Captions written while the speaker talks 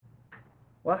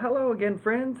Well, hello again,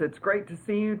 friends. It's great to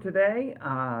see you today.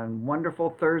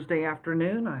 Wonderful Thursday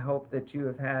afternoon. I hope that you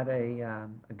have had a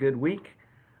good week.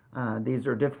 These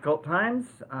are difficult times,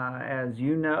 as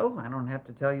you know. I don't have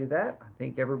to tell you that. I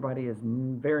think everybody is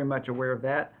very much aware of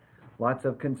that. Lots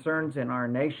of concerns in our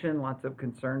nation, lots of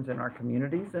concerns in our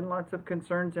communities, and lots of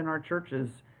concerns in our churches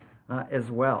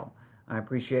as well. I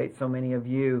appreciate so many of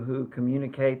you who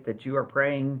communicate that you are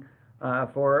praying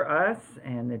for us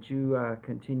and that you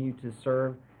continue to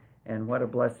serve. And what a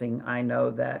blessing I know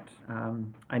that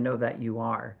you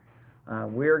are.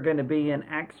 We're going to be in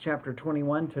Acts chapter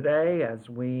 21 today as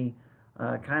we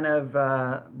kind of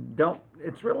don't.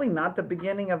 It's really not the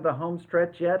beginning of the home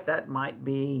stretch yet. That might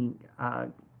be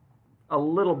a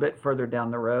little bit further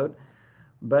down the road.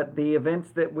 But the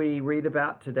events that we read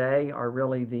about today are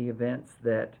really the events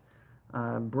that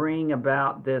bring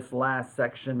about this last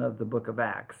section of the book of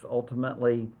Acts.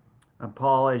 Ultimately,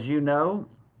 Paul, as you know,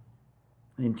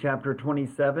 in chapter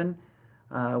 27,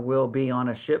 will be on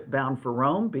a ship bound for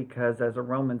Rome because, as a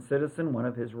Roman citizen, one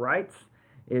of his rights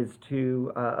is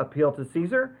to appeal to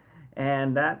Caesar,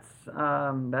 and that's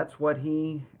what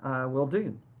he will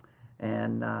do.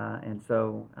 And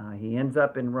so he ends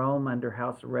up in Rome under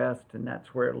house arrest, and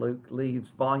that's where Luke leaves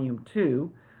volume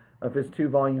 2 of his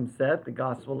 2-volume set, the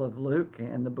Gospel of Luke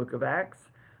and the book of Acts.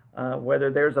 Whether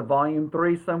there's a volume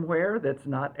 3 somewhere that's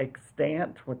not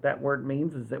extant, what that word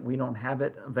means is that we don't have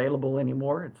it available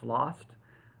anymore. It's lost.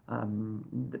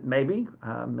 Maybe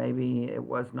it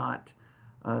was not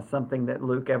something that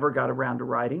Luke ever got around to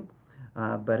writing,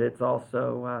 but it's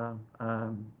also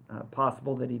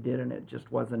possible that he did, and it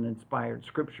just wasn't inspired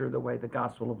scripture the way the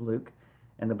Gospel of Luke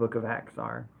and the book of Acts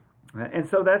are. And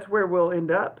so that's where we'll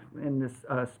end up in this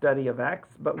study of Acts,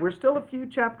 but we're still a few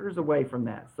chapters away from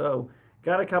that. So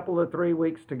got a couple of 3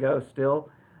 weeks to go still,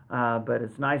 but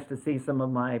it's nice to see some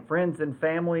of my friends and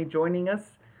family joining us.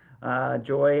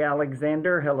 Joy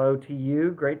Alexander, hello to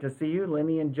you. Great to see you.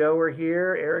 Lenny and Joe are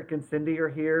here. Eric and Cindy are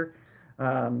here.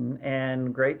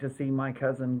 And great to see my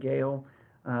cousin Gail,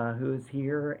 who is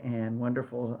here, and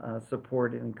wonderful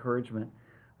support and encouragement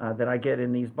that I get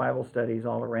in these Bible studies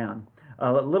all around.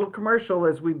 A little commercial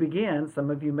as we begin. Some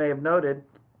of you may have noted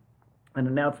an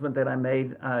announcement that I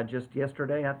made just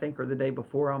yesterday, I think, or the day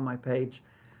before on my page,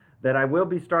 that I will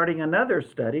be starting another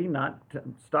study, not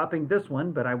stopping this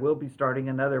one, but I will be starting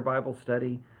another Bible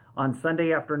study on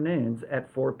Sunday afternoons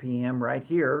at 4 p.m. right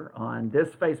here on this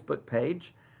Facebook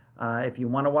page. If you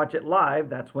want to watch it live,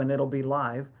 that's when it'll be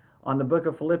live, on the book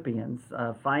of Philippians,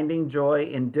 Finding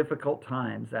Joy in Difficult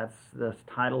Times. That's the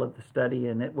title of the study,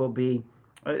 and it'll be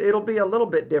a little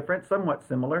bit different, somewhat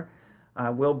similar.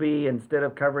 We'll be, instead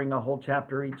of covering a whole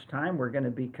chapter each time, we're going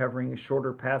to be covering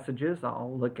shorter passages.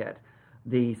 I'll look at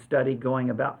the study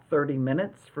going about 30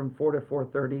 minutes from 4 to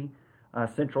 4:30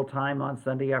 Central Time on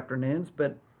Sunday afternoons.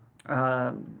 But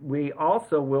we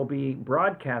also will be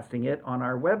broadcasting it on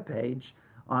our webpage,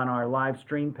 on our live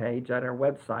stream page at our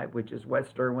website, which is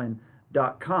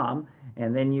westirwin.com.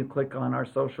 And then you click on our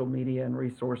social media and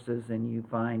resources, and you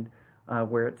find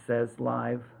where it says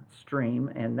live stream,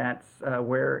 and that's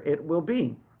where it will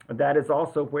be. That is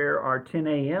also where our 10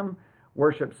 a.m.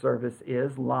 worship service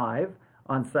is live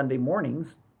on Sunday mornings,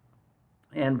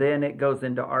 and then it goes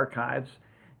into archives.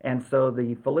 And so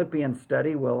the Philippians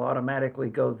study will automatically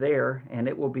go there, and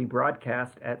it will be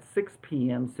broadcast at 6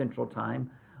 p.m. Central Time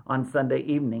on Sunday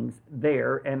evenings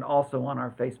there, and also on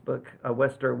our Facebook,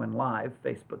 West Irwin Live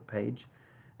Facebook page.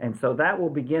 And so that will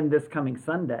begin this coming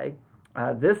Sunday.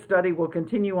 This study will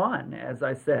continue on, as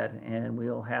I said, and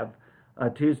we'll have a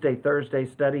Tuesday, Thursday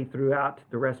study throughout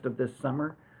the rest of this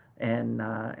summer, and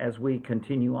as we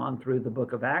continue on through the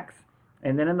book of Acts.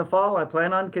 And then in the fall, I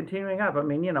plan on continuing up. I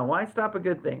mean, why stop a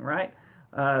good thing, right?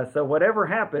 So whatever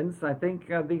happens, I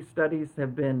think these studies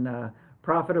have been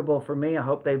profitable for me. I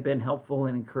hope they've been helpful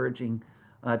and encouraging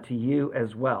to you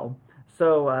as well.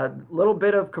 So a little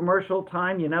bit of commercial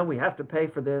time. We have to pay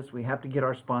for this. We have to get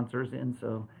our sponsors in,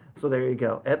 so there you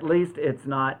go. At least it's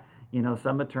not,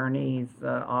 some attorney's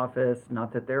office.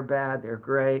 Not that they're bad, they're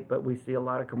great, but we see a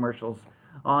lot of commercials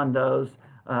on those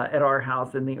at our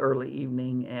house in the early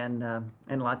evening,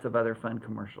 and lots of other fun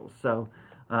commercials. So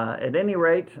at any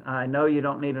rate, I know you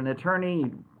don't need an attorney.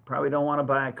 You probably don't want to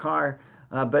buy a car,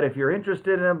 but if you're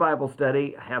interested in a Bible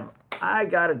study, I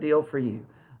got a deal for you.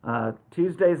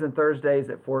 Tuesdays and Thursdays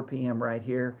at 4 p.m. right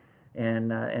here.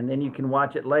 And then you can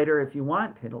watch it later if you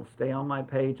want. It'll stay on my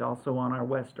page, also on our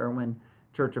West Irwin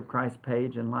Church of Christ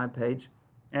page and live page,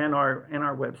 and our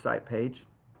website page.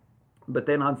 But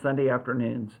then on Sunday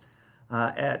afternoons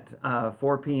at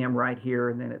 4 p.m. right here,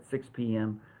 and then at 6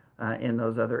 p.m. in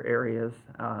those other areas,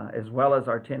 as well as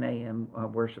our 10 a.m.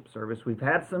 Worship service. We've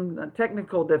had some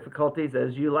technical difficulties,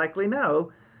 as you likely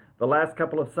know, the last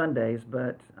couple of Sundays,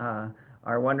 but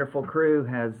our wonderful crew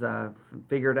has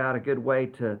figured out a good way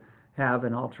to have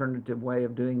an alternative way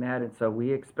of doing that, and so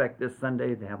we expect this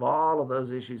Sunday to have all of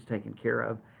those issues taken care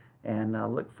of, and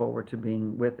look forward to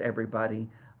being with everybody,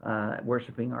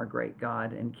 worshiping our great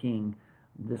God and King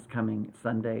this coming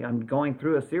Sunday. I'm going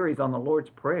through a series on the Lord's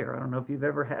Prayer. I don't know if you've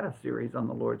ever had a series on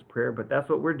the Lord's Prayer, but that's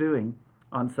what we're doing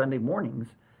on Sunday mornings,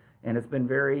 and it's been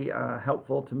very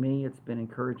helpful to me. It's been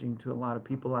encouraging to a lot of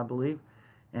people, I believe,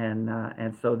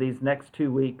 and so these next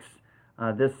 2 weeks,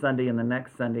 this Sunday and the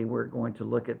next Sunday, we're going to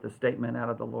look at the statement out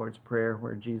of the Lord's Prayer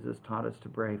where Jesus taught us to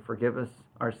pray, "Forgive us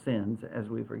our sins as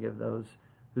we forgive those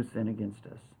who sin against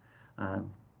us."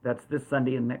 That's this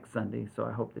Sunday and next Sunday, so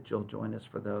I hope that you'll join us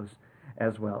for those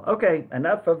as well. Okay,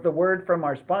 enough of the word from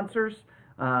our sponsors.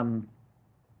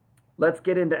 Let's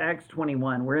get into Acts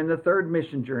 21. We're in the third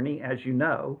mission journey, as you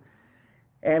know.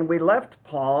 And we left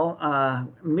Paul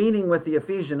meeting with the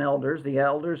Ephesian elders, the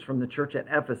elders from the church at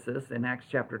Ephesus in Acts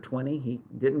chapter 20. He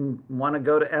didn't want to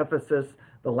go to Ephesus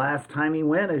the last time he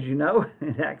went, as you know,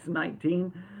 in Acts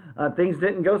 19. Things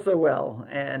didn't go so well,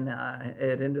 and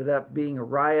it ended up being a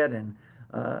riot, and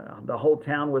the whole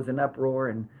town was in uproar,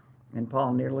 and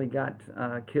Paul nearly got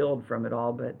killed from it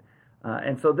all.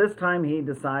 And so this time he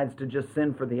decides to just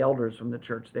send for the elders from the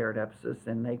church there at Ephesus,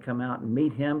 and they come out and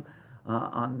meet him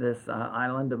on this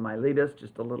island of Miletus,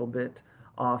 just a little bit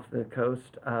off the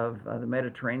coast of the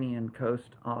Mediterranean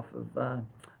coast, off of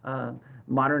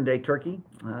modern-day Turkey,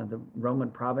 the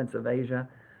Roman province of Asia,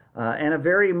 and a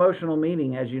very emotional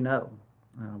meeting, as you know.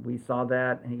 We saw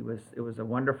that. It was a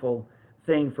wonderful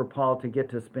thing for Paul to get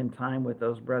to spend time with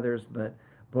those brothers, but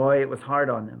boy, it was hard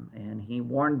on them, and he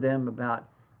warned them about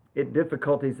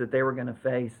difficulties that they were going to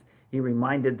face. He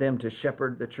reminded them to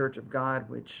shepherd the church of God,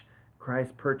 which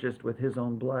Christ purchased with his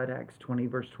own blood, Acts 20,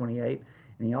 verse 28.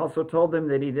 And he also told them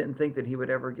that he didn't think that he would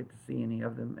ever get to see any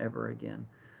of them ever again.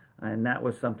 And that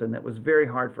was something that was very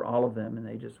hard for all of them. And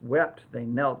they just wept, they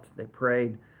knelt, they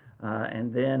prayed.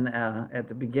 And then at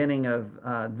the beginning of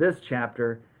this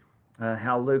chapter,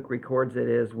 how Luke records it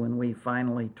is when we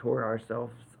finally tore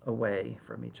ourselves away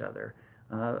from each other.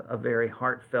 A very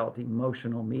heartfelt,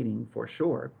 emotional meeting for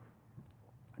sure.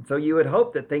 So you would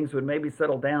hope that things would maybe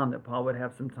settle down, that Paul would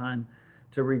have some time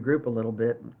to regroup a little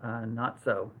bit. Not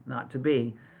so, not to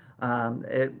be.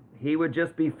 He would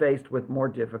just be faced with more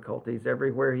difficulties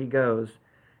everywhere he goes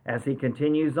as he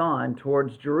continues on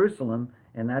towards Jerusalem,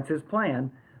 and that's his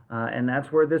plan, and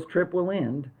that's where this trip will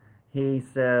end. He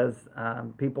says,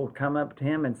 people come up to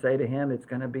him and say to him, "It's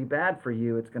going to be bad for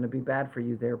you. It's going to be bad for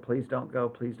you there. Please don't go.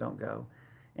 Please don't go."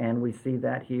 And we see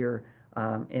that here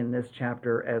in this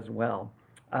chapter as well.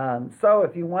 So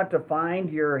if you want to find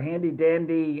your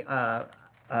handy-dandy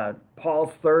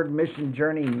Paul's third mission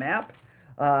journey map,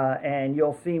 and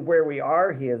you'll see where we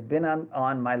are. He has been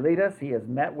on Miletus. He has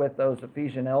met with those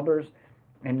Ephesian elders,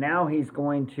 and now he's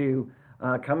going to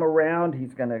come around.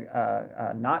 He's going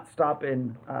to not stop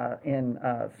in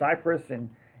Cyprus,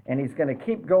 and he's going to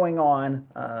keep going on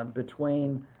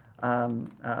between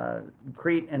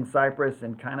Crete and Cyprus,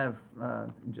 and kind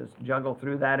of just juggle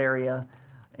through that area.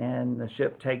 And the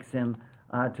ship takes him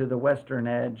to the western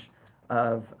edge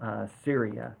of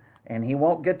Syria. And he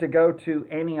won't get to go to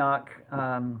Antioch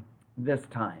this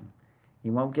time. He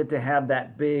won't get to have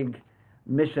that big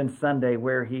Mission Sunday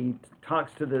where he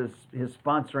talks to his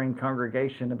sponsoring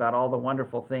congregation about all the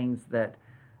wonderful things that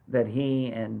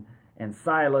he and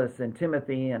Silas and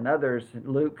Timothy and others,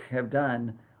 Luke, have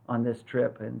done on this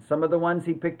trip. And some of the ones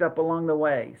he picked up along the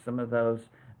way, some of those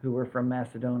who were from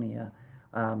Macedonia,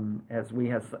 as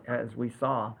we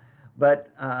saw. But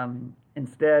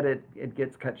instead it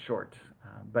gets cut short.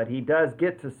 But he does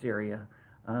get to Syria,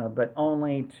 but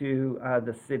only to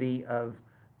the city of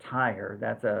Tyre.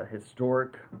 That's a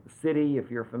historic city.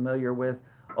 If you're familiar with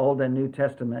Old and New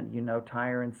Testament, you know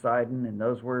Tyre and Sidon, and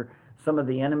those were some of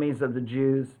the enemies of the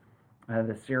Jews.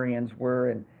 The Syrians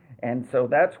were, and so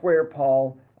that's where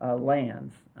Paul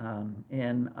lands,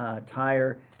 in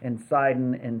Tyre and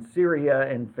Sidon and Syria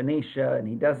and Phoenicia, and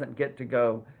he doesn't get to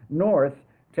go north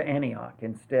to Antioch.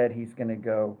 Instead, he's going to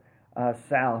go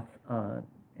south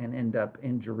and end up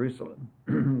in Jerusalem,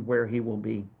 where he will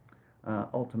be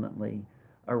ultimately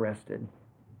arrested.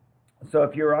 So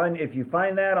if you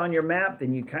find that on your map,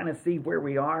 then you kind of see where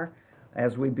we are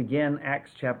as we begin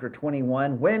Acts chapter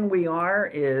 21. When we are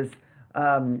is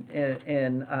in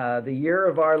the year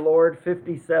of our Lord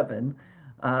 57,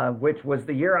 which was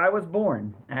the year I was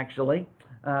born, actually.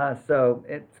 So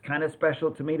it's kind of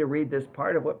special to me to read this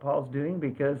part of what Paul's doing,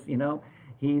 because,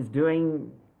 He's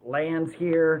doing lands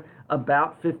here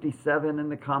about 57 in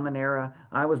the Common Era.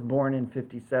 I was born in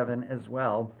 57 as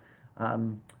well.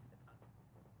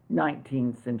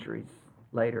 19 centuries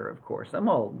later, of course. I'm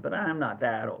old, but I'm not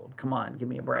that old. Come on, give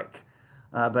me a break.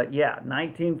 But yeah,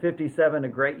 1957, a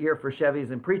great year for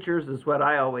Chevys and preachers is what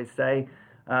I always say.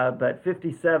 But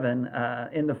 57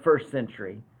 in the first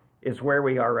century is where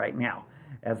we are right now,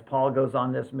 as Paul goes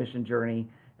on this mission journey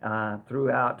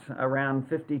throughout around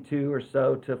 52 or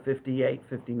so to 58,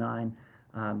 59,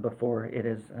 before it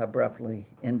is abruptly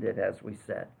ended, as we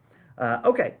said.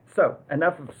 Okay, so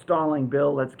enough of stalling,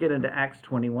 Bill. Let's get into Acts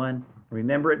 21.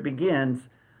 Remember, it begins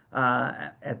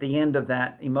at the end of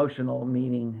that emotional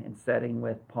meeting and setting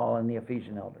with Paul and the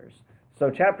Ephesian elders. So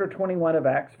chapter 21 of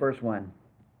Acts, verse 1.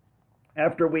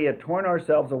 After we had torn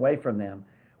ourselves away from them,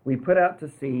 we put out to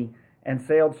sea and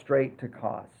sailed straight to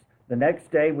Kos. The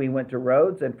next day we went to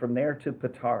Rhodes and from there to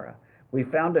Patara. We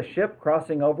found a ship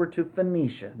crossing over to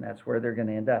Phoenicia, and that's where they're going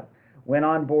to end up. Went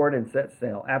on board and set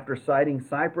sail. After sighting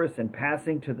Cyprus and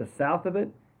passing to the south of it,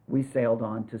 we sailed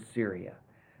on to Syria.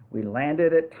 We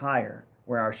landed at Tyre,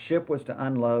 where our ship was to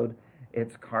unload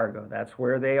its cargo. That's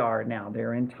where they are now.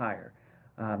 They're in Tyre.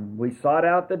 We sought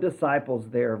out the disciples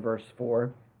there, verse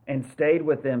 4, and stayed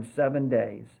with them 7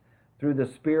 days. Through the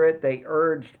Spirit, they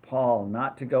urged Paul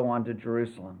not to go on to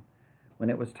Jerusalem. When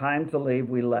it was time to leave,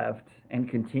 we left and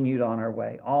continued on our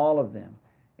way. All of them,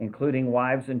 including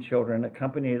wives and children,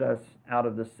 accompanied us out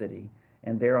of the city.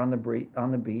 And there on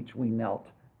the beach, we knelt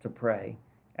to pray.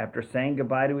 After saying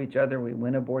goodbye to each other, we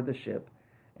went aboard the ship,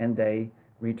 and they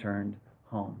returned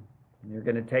home. They're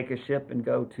going to take a ship and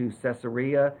go to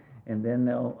Caesarea, and then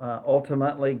they'll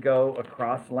ultimately go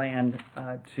across land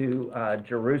to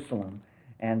Jerusalem,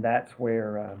 and that's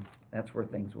where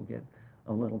things will get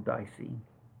a little dicey.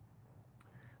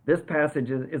 This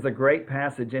passage is a great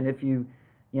passage, and if you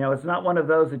know, it's not one of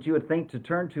those that you would think to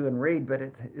turn to and read, but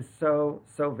it is so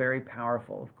very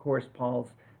powerful. Of course,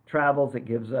 Paul's travels, it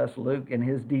gives us, Luke in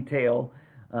his detail,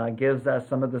 gives us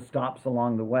some of the stops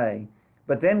along the way.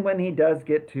 But then when he does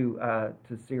get to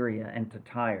Syria and to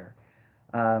Tyre,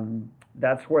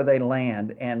 that's where they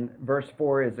land. And verse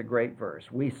 4 is a great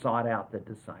verse. We sought out the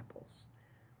disciples.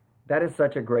 That is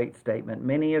such a great statement.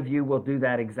 Many of you will do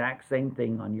that exact same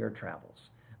thing on your travels.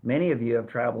 Many of you have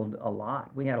traveled a lot.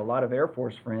 We had a lot of Air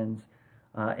Force friends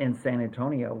in San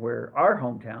Antonio, where our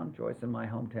hometown, Joyce and my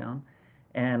hometown,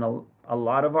 and a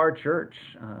lot of our church,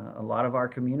 a lot of our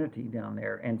community down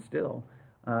there, and still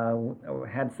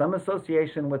had some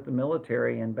association with the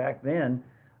military. And back then,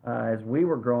 as we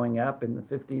were growing up in the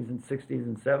 50s and 60s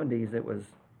and 70s,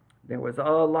 there was a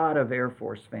lot of Air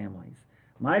Force families.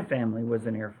 My family was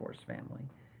an Air Force family,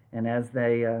 and as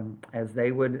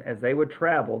they would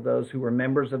travel, those who were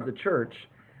members of the church,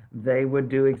 they would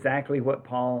do exactly what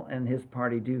Paul and his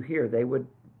party do here. They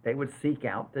would seek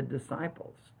out the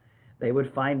disciples. They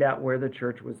would find out where the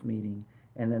church was meeting,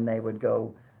 and then they would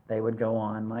go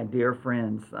on. My dear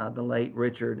friends, the late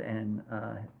Richard and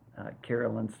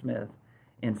Carolyn Smith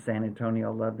in San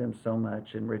Antonio, loved them so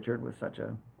much, and Richard was such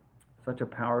a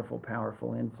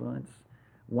powerful influence.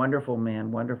 Wonderful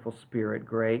man, wonderful spirit,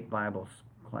 great Bible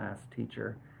class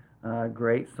teacher,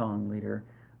 great song leader,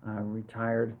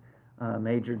 retired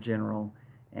Major General,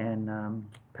 and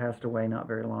passed away not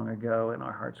very long ago. And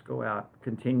our hearts go out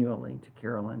continually to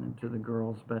Carolyn and to the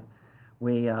girls. But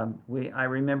I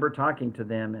remember talking to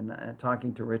them and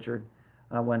talking to Richard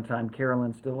one time.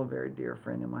 Carolyn's still a very dear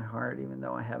friend in my heart, even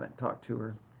though I haven't talked to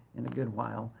her in a good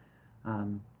while.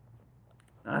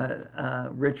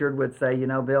 Richard would say, you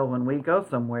know, Bill, when we go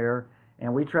somewhere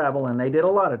and we travel, and they did a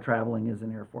lot of traveling as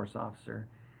an Air Force officer,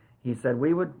 he said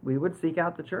we would seek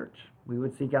out the church. We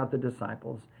would seek out the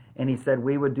disciples. And he said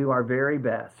we would do our very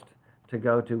best to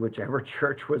go to whichever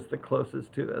church was the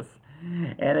closest to us.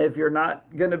 And if you're not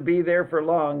going to be there for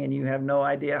long and you have no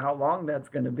idea how long that's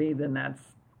going to be, then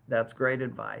that's great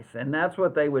advice. And that's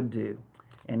what they would do.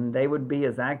 And they would be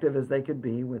as active as they could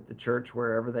be with the church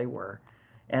wherever they were.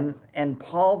 And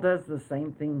Paul does the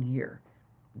same thing here.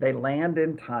 They land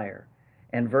in Tyre.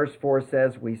 And verse 4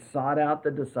 says, we sought out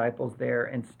the disciples there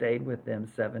and stayed with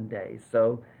them 7 days.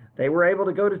 So they were able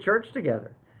to go to church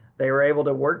together. They were able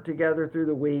to work together through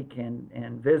the week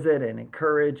and visit and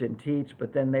encourage and teach,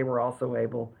 but then they were also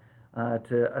able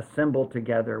to assemble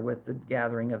together with the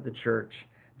gathering of the church,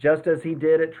 just as he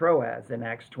did at Troas in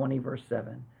Acts 20, verse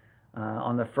 7.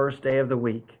 On the first day of the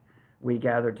week, we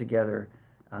gathered together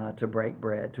to break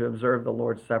bread, to observe the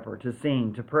Lord's Supper, to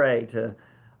sing, to pray, to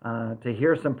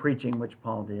hear some preaching, which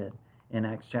Paul did in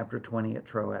Acts chapter 20 at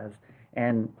Troas.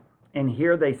 And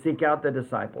here they seek out the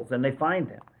disciples, and they find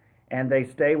them. And they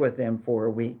stay with them for a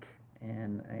week.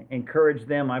 and encourage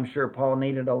them. I'm sure Paul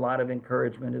needed a lot of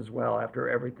encouragement as well after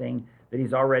everything that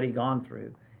he's already gone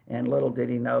through. And little did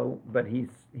he know, but he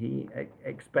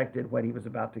expected what he was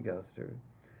about to go through.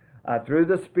 Through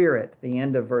the Spirit, the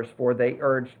end of verse 4, they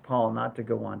urged Paul not to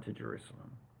go on to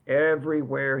Jerusalem.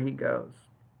 Everywhere he goes,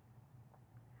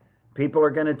 people are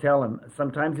going to tell him.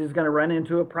 Sometimes he's going to run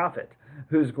into a prophet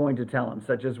who's going to tell him,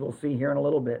 such as we'll see here in a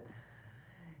little bit.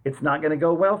 It's not going to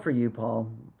go well for you,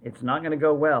 Paul. It's not going to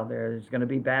go well. There's going to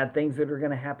be bad things that are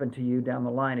going to happen to you down the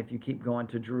line if you keep going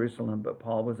to Jerusalem. But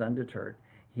Paul was undeterred.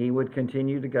 He would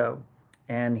continue to go.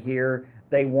 And here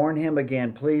they warn him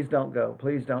again, please don't go,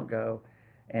 please don't go.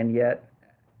 And yet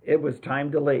it was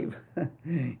time to leave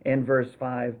in verse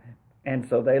 5. And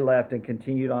so they left and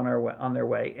continued on their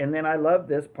way. And then I love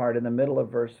this part in the middle of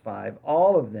verse 5.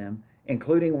 All of them,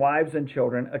 including wives and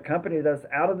children, accompanied us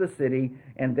out of the city,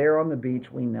 and there on the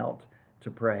beach we knelt to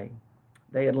pray.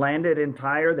 They had landed in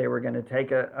Tyre. They were going to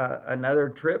take another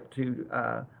trip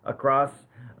to across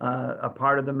a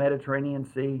part of the Mediterranean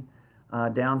Sea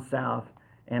down south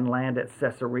and land at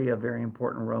Caesarea, a very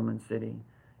important Roman city,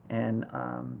 and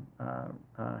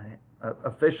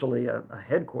officially a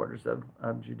headquarters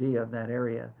of Judea, of that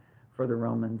area for the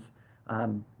Romans.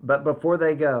 But before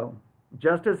they go,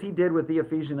 just as he did with the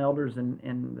Ephesian elders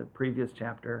in the previous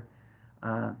chapter,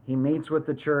 he meets with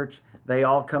the church. They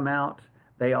all come out.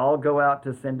 They all go out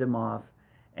to send him off,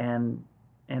 and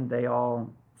they all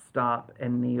stop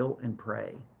and kneel and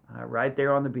pray right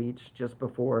there on the beach just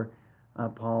before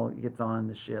Paul gets on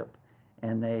the ship,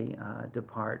 and they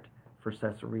depart for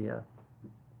Caesarea.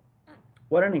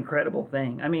 What an incredible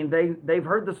thing. I mean, they've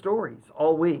heard the stories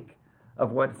all week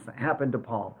of what's happened to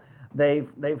Paul.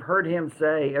 They've heard him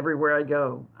say, everywhere I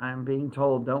go, I'm being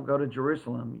told, don't go to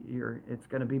Jerusalem. It's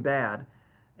going to be bad,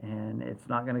 and it's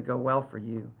not going to go well for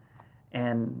you.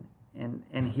 And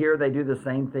here they do the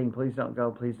same thing. Please don't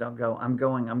go. Please don't go. I'm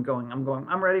going.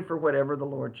 I'm ready for whatever the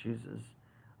Lord chooses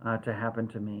to happen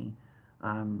to me.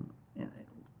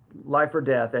 Life or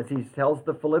death, as he tells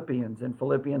the Philippians in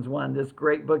Philippians 1, this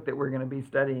great book that we're going to be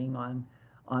studying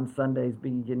on Sundays,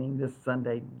 beginning this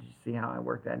Sunday. Did you see how I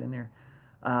worked that in there?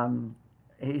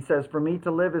 He says, for me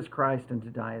to live is Christ and to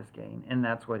die is gain. And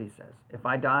that's what he says. If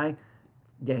I die,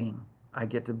 gain. I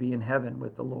get to be in heaven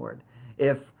with the Lord.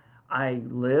 If I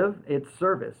live, it's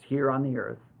service here on the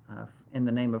earth in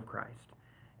the name of Christ.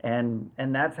 And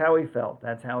that's how he felt.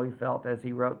 That's how he felt as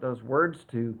he wrote those words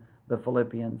to the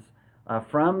Philippians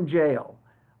from jail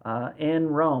in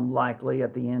Rome, likely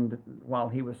at the end while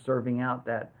he was serving out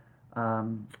that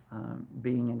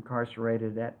being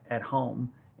incarcerated at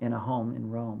home, in a home in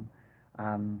Rome.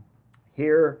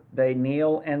 Here they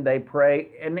kneel and they pray,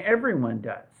 and everyone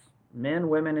does. Men,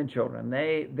 women, and children.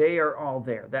 They are all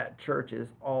there. That church is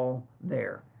all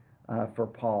there for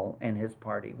Paul and his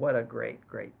party. What a great,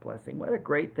 great blessing. What a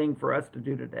great thing for us to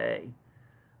do today.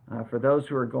 For those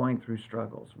who are going through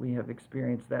struggles. We have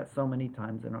experienced that so many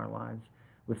times in our lives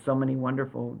with so many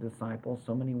wonderful disciples,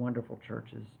 so many wonderful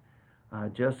churches.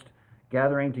 Just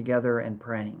gathering together and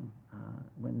praying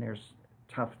when there's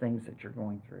tough things that you're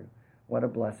going through. What a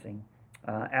blessing.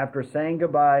 After saying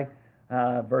goodbye,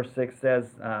 verse 6 says,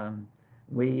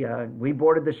 we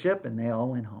boarded the ship and they all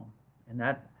went home. And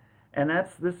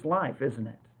that's this life, isn't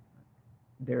it?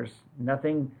 There's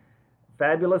nothing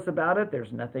fabulous about it.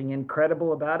 There's nothing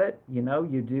incredible about it. You know,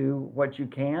 you do what you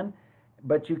can,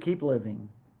 but you keep living.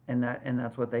 And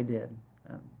that's what they did.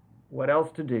 What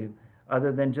else to do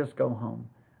other than just go home?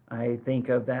 I think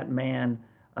of that man,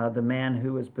 the man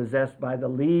who was possessed by the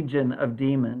legion of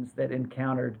demons that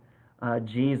encountered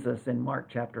Jesus in Mark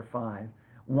chapter 5,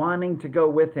 wanting to go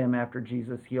with him after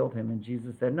Jesus healed him. And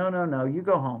Jesus said, no, you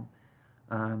go home.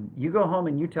 You go home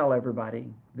and you tell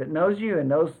everybody that knows you and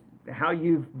knows how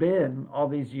you've been all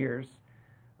these years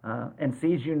and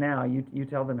sees you now. You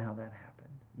tell them how that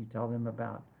happened. You tell them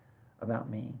about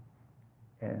me.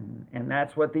 And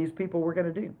that's what these people were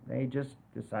going to do. They just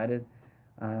decided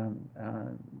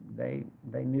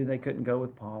they knew they couldn't go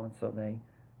with Paul, and so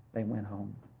they went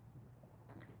home.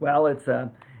 Well, it's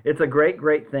a great,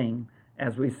 great thing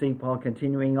as we see Paul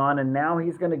continuing on, and now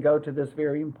he's going to go to this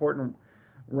very important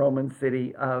Roman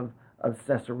city of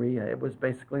Caesarea. It was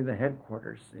basically the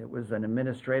headquarters. It was an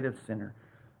administrative center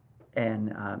and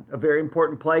a very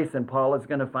important place, and Paul is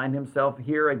going to find himself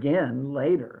here again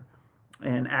later,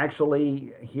 and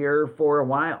actually here for a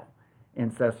while in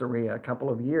Caesarea, a couple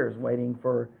of years, waiting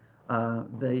for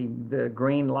the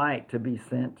green light to be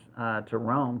sent to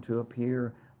Rome to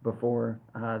appear before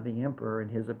the emperor in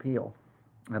his appeal.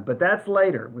 But that's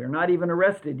later. We're not even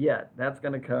arrested yet. That's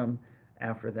going to come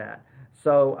after that.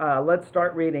 So let's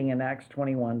start reading in Acts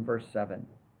 21, verse 7.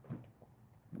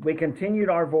 we continued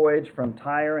our voyage from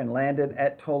Tyre and landed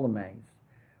at Ptolemais,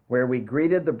 where we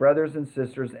greeted the brothers and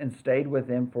sisters and stayed with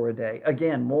them for a day.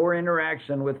 Again, more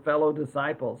interaction with fellow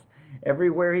disciples.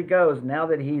 Everywhere he goes, now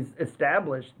that he's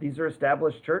established, these are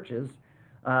established churches.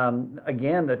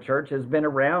 Again, the church has been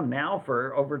around now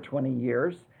for over 20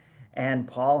 years, and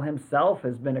Paul himself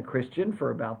has been a Christian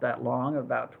for about that long,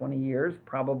 about 20 years,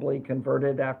 probably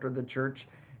converted after the church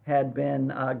had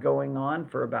been going on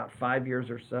for about 5 years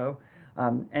or so.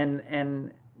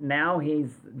 And now he's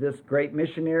this great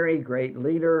missionary, great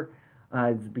leader.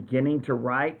 He's beginning to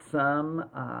write some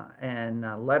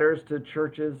and letters to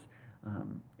churches.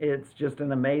 It's just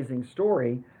an amazing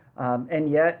story. And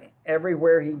yet,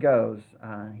 everywhere he goes,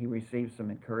 he receives some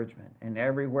encouragement. And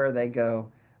everywhere they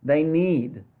go, they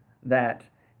need that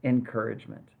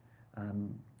encouragement.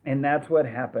 And that's what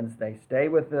happens. They stay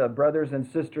with the brothers and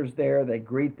sisters there. They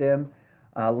greet them.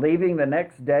 Leaving the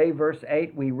next day, verse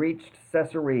 8, we reached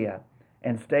Caesarea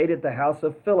and stayed at the house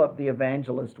of Philip the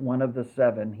evangelist, one of the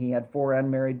 7. He had 4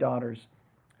 unmarried daughters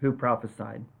who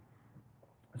prophesied.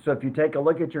 So if you take a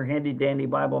look at your handy-dandy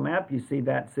Bible map, you see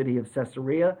that city of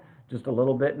Caesarea, just a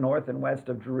little bit north and west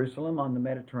of Jerusalem on the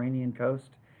Mediterranean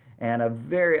coast. And a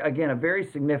very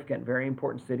significant, very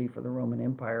important city for the Roman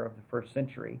Empire of the first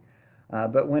century.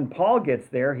 But when Paul gets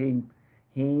there,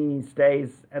 he stays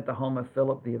at the home of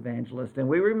Philip the evangelist. And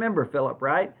we remember Philip,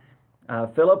 right?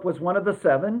 Philip was one of the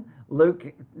 7. Luke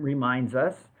reminds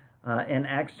us in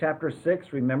Acts chapter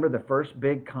 6, remember the first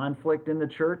big conflict in the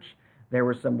church? There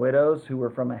were some widows who were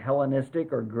from a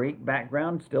Hellenistic or Greek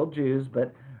background, still Jews,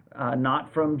 but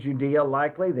not from Judea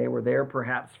likely. They were there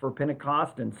perhaps for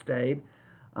Pentecost and stayed.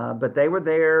 But they were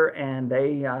there, and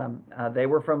they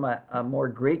were from a more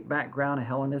Greek background, a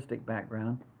Hellenistic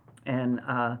background, and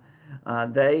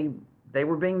they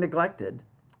were being neglected,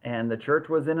 and the church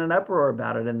was in an uproar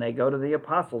about it. And they go to the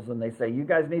apostles and they say, "You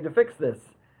guys need to fix this."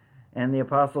 And the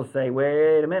apostles say,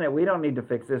 "Wait a minute, we don't need to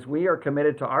fix this. We are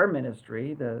committed to our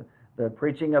ministry, the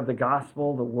preaching of the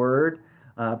gospel, the word."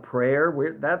 Prayer,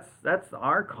 that's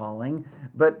our calling.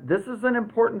 But this is an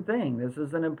important thing. This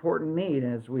is an important need.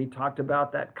 As we talked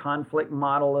about that conflict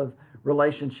model of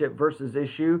relationship versus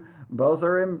issue, both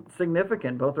are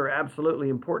significant. Both are absolutely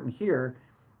important here.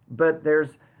 But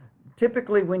there's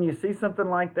typically, when you see something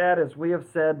like that, as we have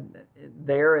said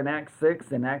there in Acts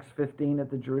 6 and Acts 15 at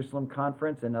the Jerusalem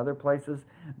conference and other places,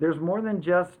 there's more than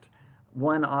just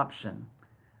one option.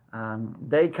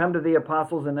 They come to the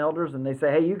apostles and elders and they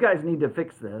say, "Hey, you guys need to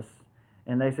fix this."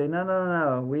 And they say,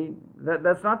 No.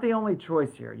 That's not the only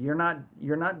choice here. You're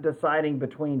not deciding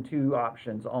between 2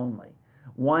 options only.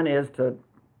 One is to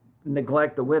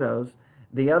neglect the widows.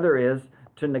 The other is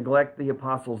to neglect the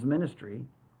apostles' ministry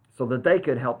so that they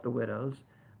could help the widows.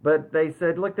 But they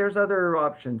said, "Look, there's other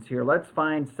options here. Let's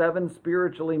find 7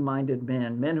 spiritually minded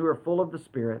men who are full of the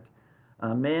Spirit,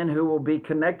 men who will be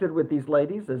connected with these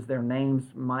ladies, as their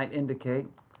names might indicate,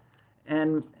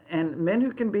 and men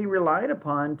who can be relied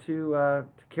upon to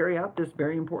carry out this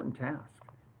very important task."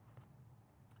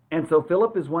 And so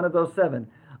Philip is one of those 7.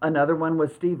 Another one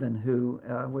was Stephen, who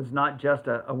was not just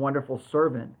a wonderful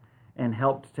servant and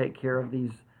helped take care of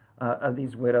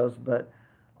these widows, but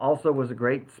also was a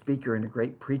great speaker and a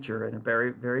great preacher and a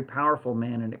very, very powerful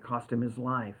man, and it cost him his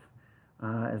life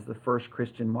as the first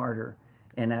Christian martyr.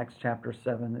 In Acts chapter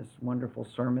 7, this wonderful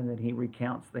sermon that he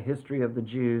recounts the history of the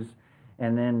Jews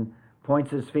and then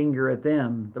points his finger at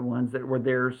them, the ones that were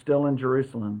there still in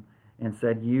Jerusalem, and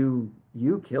said, you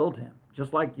killed him.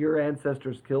 Just like your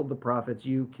ancestors killed the prophets,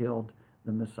 you killed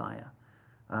the Messiah.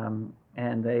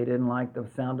 And they didn't like the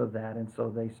sound of that, and so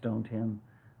they stoned him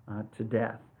to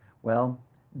death. Well,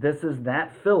 this is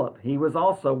that Philip. He was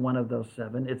also one of those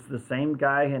 7. It's the same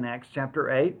guy in Acts chapter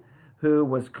 8 who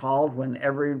was called when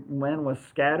everyone was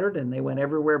scattered and they went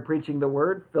everywhere preaching the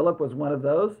word. Philip was one of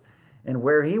those. And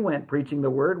where he went preaching the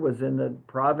word was in the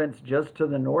province just to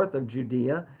the north of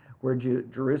Judea, where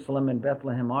Jerusalem and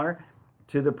Bethlehem are,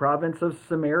 to the province of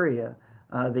Samaria.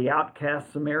 The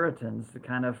outcast Samaritans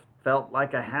kind of felt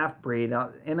like a half-breed,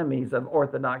 enemies of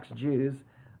Orthodox Jews.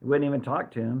 They wouldn't even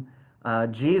talk to him.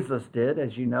 Jesus did,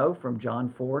 as you know, from John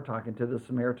 4, talking to the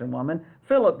Samaritan woman.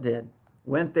 Philip did.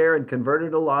 Went there and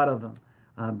converted a lot of them,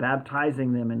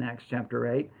 baptizing them in Acts chapter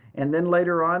 8. And then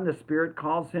later on, the Spirit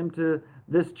calls him to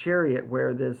this chariot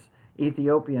where this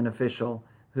Ethiopian official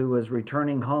who was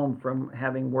returning home from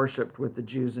having worshipped with the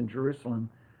Jews in Jerusalem,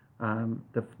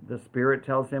 the Spirit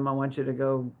tells him, "I want you to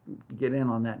go get in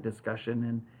on that discussion."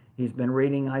 And he's been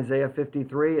reading Isaiah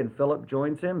 53, and Philip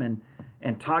joins him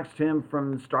and talks to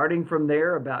him starting from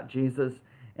there about Jesus.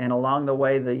 And along the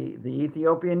way, the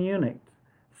Ethiopian eunuch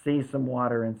sees some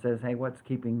water and says, "Hey, what's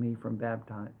keeping me from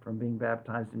being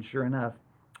baptized?" And sure enough,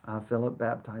 Philip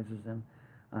baptizes him.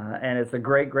 And it's a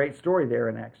great, great story there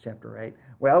in Acts chapter 8.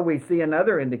 Well, we see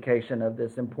another indication of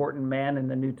this important man in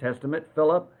the New Testament,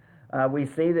 Philip. We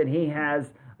see that he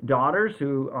has daughters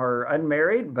who are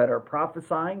unmarried but are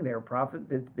prophesying.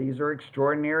 These are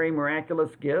extraordinary,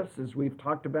 miraculous gifts, as we've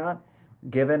talked about,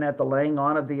 given at the laying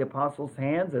on of the apostles'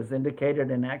 hands, as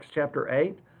indicated in Acts chapter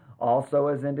 8, also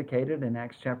as indicated in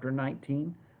Acts chapter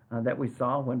 19, that we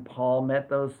saw when Paul met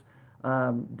those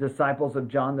disciples of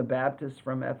John the Baptist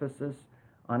from Ephesus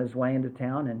on his way into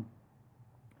town and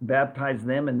baptized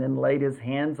them and then laid his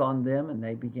hands on them, and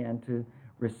they began to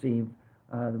receive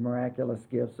the miraculous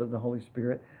gifts of the Holy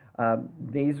Spirit.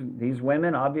 These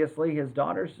women, obviously his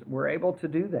daughters, were able to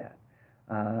do that.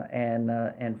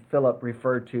 And Philip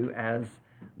referred to as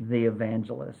the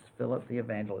evangelist. Philip the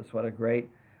evangelist.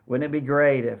 Wouldn't it be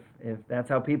great if that's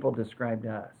how people described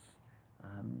us?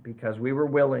 Because we were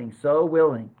so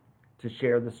willing to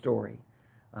share the story.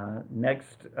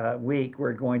 Next week,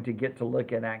 we're going to get to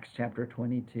look at Acts chapter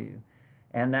 22.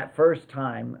 And that first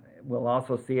time, we'll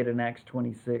also see it in Acts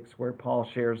 26, where Paul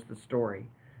shares the story,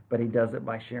 but he does it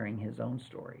by sharing his own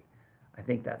story. I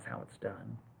think that's how it's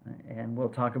done. And we'll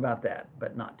talk about that,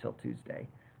 but not till Tuesday.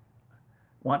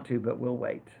 Want to, but we'll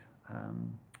wait.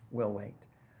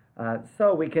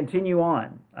 So we continue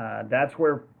on. That's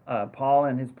where Paul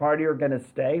and his party are going to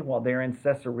stay while they're in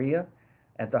Caesarea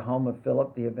at the home of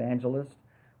Philip the evangelist.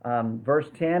 Verse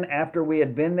 10, after we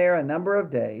had been there a number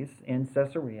of days in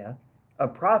Caesarea, a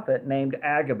prophet named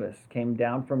Agabus came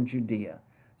down from Judea.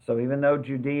 So even though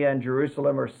Judea and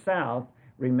Jerusalem are south,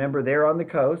 remember they're on the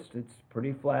coast. It's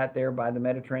pretty flat there by the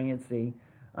Mediterranean Sea.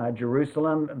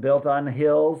 Jerusalem built on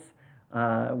hills.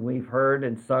 We've heard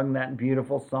and sung that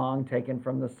beautiful song taken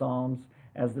from the Psalms,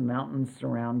 as the mountains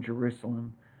surround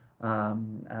Jerusalem.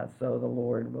 So the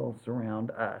Lord will surround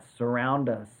us. Surround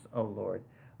us, O Lord.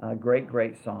 Great,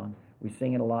 great song. We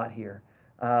sing it a lot here.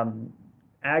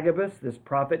 Agabus, this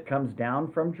prophet, comes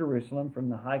down from Jerusalem, from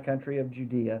the high country of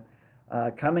Judea.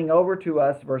 Coming over to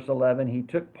us, verse 11, he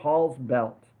took Paul's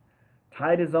belt,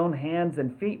 tied his own hands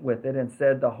and feet with it, and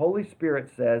said, the Holy Spirit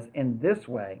says, in this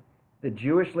way, the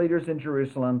Jewish leaders in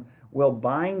Jerusalem will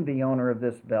bind the owner of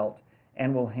this belt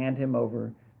and will hand him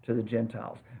over to the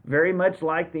Gentiles. Very much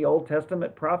like the Old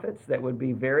Testament prophets, that would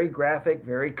be very graphic,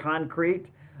 very concrete,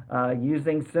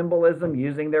 using symbolism,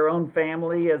 using their own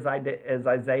family, as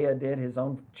Isaiah did. His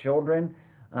own children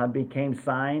became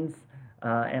signs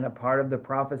and a part of the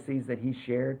prophecies that he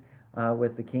shared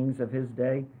with the kings of his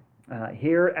day.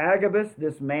 Here, Agabus,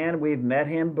 this man, we've met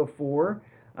him before.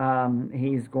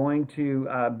 He's going to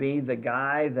be the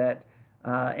guy that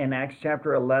in Acts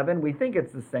chapter 11, we think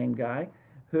it's the same guy,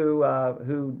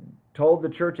 who told the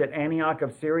church at Antioch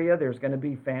of Syria there's going to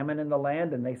be famine in the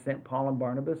land, and they sent Paul and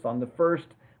Barnabas on the first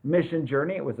mission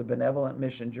journey. It was a benevolent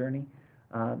mission journey.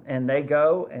 And they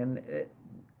go, and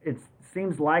it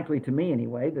seems likely to me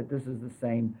anyway that this is the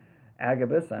same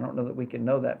Agabus. I don't know that we can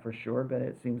know that for sure, but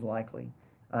it seems likely.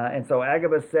 And so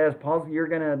Agabus says, Paul, you're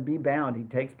going to be bound. He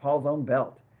takes Paul's own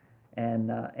belt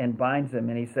and binds him.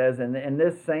 And he says, in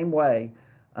this same way,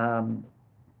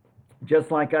 just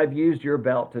like I've used your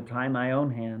belt to tie my own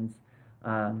hands,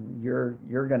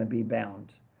 you're going to be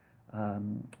bound.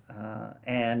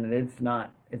 And it's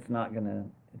not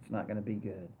going to be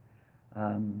good.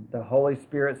 The Holy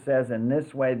Spirit says, in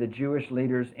this way, the Jewish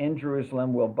leaders in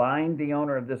Jerusalem will bind the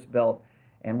owner of this belt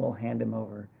and will hand him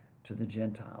over to the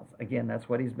Gentiles. Again, that's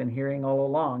what he's been hearing all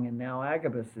along. And now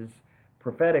Agabus is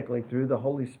prophetically, through the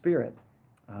Holy Spirit,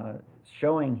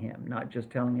 showing him, not just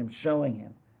telling him, showing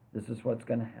him, this is what's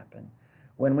going to happen.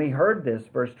 When we heard this,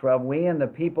 verse 12, we and the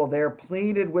people there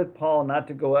pleaded with Paul not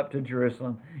to go up to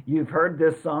Jerusalem. You've heard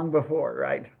this song before,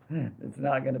 right? It's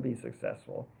not going to be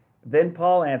successful. Then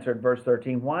Paul answered, verse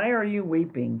 13, why are you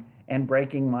weeping and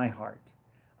breaking my heart?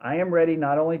 I am ready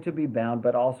not only to be bound,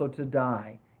 but also to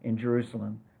die in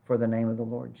Jerusalem for the name of the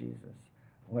Lord Jesus.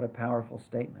 What a powerful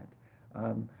statement.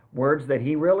 Words that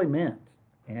he really meant,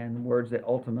 and words that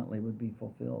ultimately would be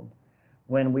fulfilled.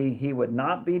 When he would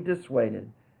not be dissuaded,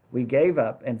 we gave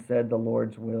up and said, the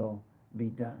Lord's will be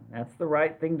done. That's the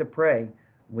right thing to pray.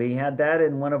 We had that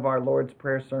in one of our Lord's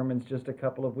Prayer sermons just a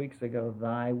couple of weeks ago.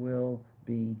 Thy will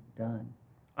be done.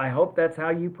 I hope that's how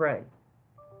you pray.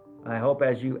 I hope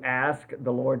as you ask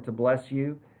the Lord to bless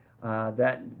you,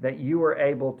 that you are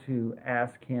able to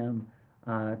ask him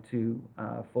to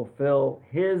fulfill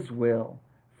his will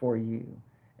for you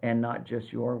and not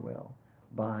just your will,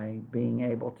 by being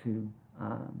able to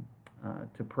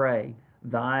pray,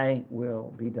 thy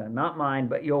will be done. Not mine,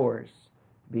 but yours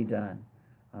be done.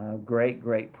 Great,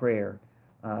 great prayer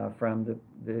from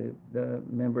the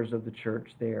members of the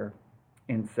church there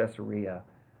in Caesarea.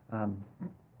 Um,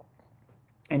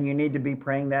 and you need to be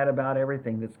praying that about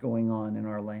everything that's going on in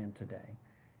our land today,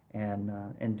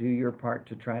 and do your part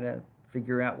to try to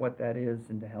figure out what that is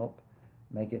and to help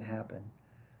make it happen.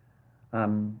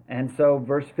 And so,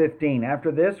 verse 15,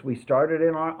 after this, we started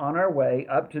on our way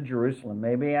up to Jerusalem.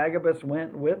 Maybe Agabus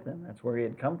went with them. That's where he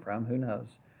had come from. Who knows?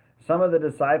 Some of the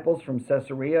disciples from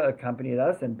Caesarea accompanied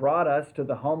us and brought us to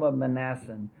the home of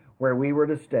Manasseh, where we were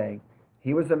to stay.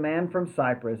 He was a man from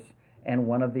Cyprus and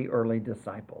one of the early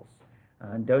disciples.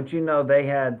 Don't you know they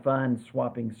had fun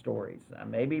swapping stories?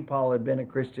 Maybe Paul had been a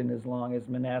Christian as long as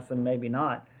Manasseh, maybe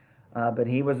not. But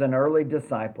he was an early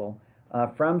disciple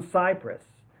from Cyprus.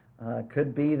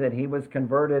 Could be that he was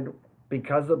converted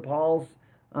because of Paul's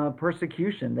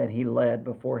persecution that he led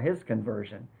before his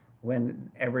conversion,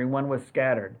 when everyone was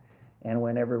scattered and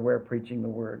went everywhere preaching the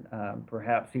word.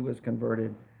 Perhaps he was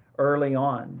converted early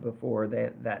on before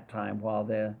that time while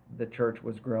the church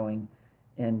was growing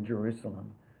in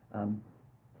Jerusalem.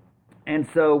 And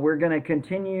so we're going to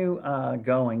continue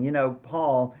going. You know,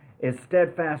 Paul is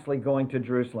steadfastly going to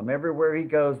Jerusalem. Everywhere he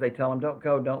goes, they tell him, don't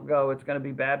go. It's going to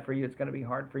be bad for you. It's going to be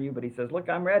hard for you. But he says, look,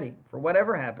 I'm ready for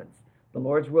whatever happens. The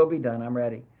Lord's will be done. I'm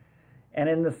ready. And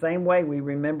in the same way, we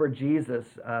remember Jesus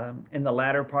in the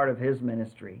latter part of his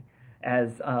ministry.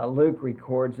 As Luke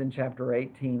records in chapter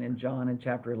 18 and John in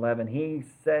chapter 11, he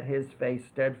set his face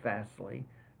steadfastly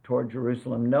toward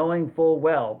Jerusalem, knowing full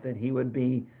well that he would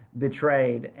be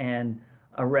betrayed and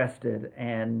arrested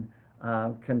and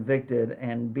convicted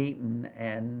and beaten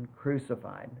and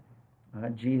crucified.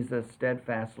 Jesus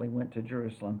steadfastly went to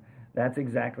Jerusalem. That's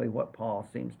exactly what Paul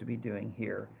seems to be doing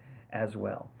here as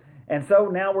well. And so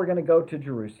now we're going to go to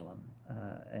Jerusalem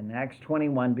in Acts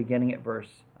 21, beginning at verse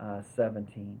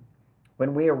 17.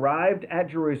 When we arrived at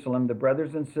Jerusalem, the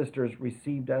brothers and sisters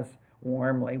received us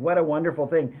warmly. What a wonderful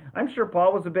thing. I'm sure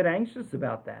Paul was a bit anxious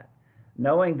about that,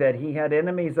 knowing that he had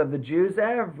enemies of the Jews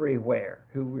everywhere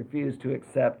who refused to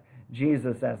accept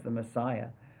Jesus as the Messiah.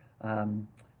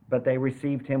 But they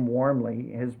received him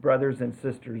warmly, his brothers and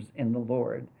sisters in the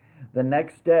Lord. The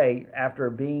next day,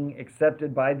 after being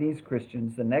accepted by these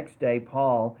Christians, the next day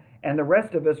Paul and the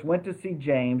rest of us went to see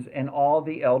James, and all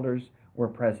the elders were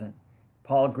present.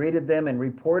 Paul greeted them and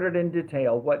reported in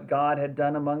detail what God had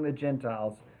done among the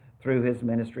Gentiles through his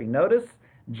ministry. Notice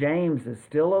James is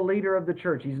still a leader of the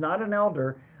church. He's not an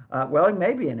elder. Well, he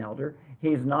may be an elder.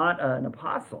 He's not an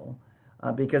apostle.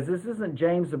 Because this isn't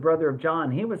James, the brother of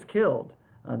John. He was killed,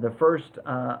 the first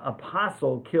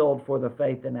apostle killed for the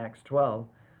faith in Acts 12.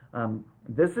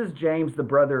 This is James,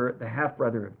 the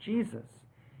half-brother of Jesus.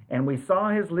 And we saw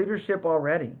his leadership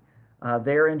already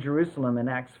there in Jerusalem in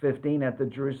Acts 15 at the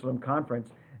Jerusalem conference.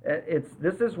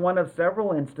 This is one of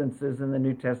several instances in the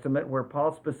New Testament where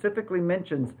Paul specifically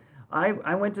mentions,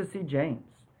 I went to see James.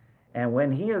 And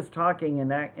when he is talking in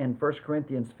 1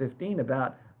 Corinthians 15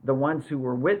 about the ones who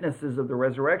were witnesses of the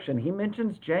resurrection, he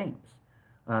mentions James,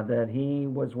 that he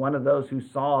was one of those who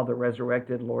saw the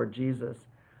resurrected Lord Jesus.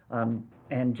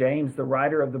 And James, the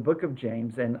writer of the book of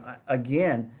James, and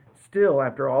again, still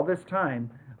after all this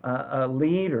time, a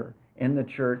leader in the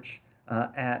church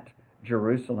at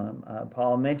Jerusalem.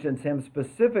 Paul mentions him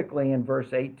specifically in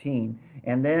verse 18.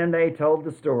 And then they told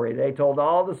the story. They told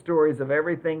all the stories of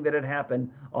everything that had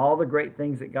happened, all the great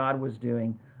things that God was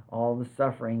doing, all the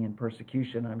suffering and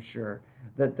persecution, I'm sure,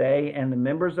 that they and the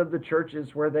members of the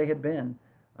churches where they had been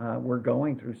were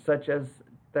going through, such as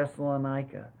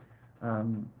Thessalonica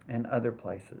and other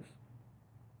places.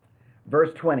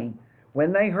 Verse 20,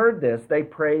 when they heard this, they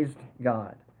praised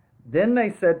God. Then they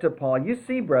said to Paul, you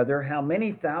see, brother, how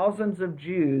many thousands of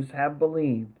Jews have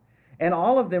believed, and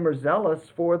all of them are zealous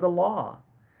for the law.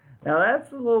 Now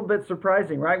that's a little bit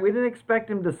surprising, right? We didn't expect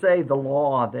him to say the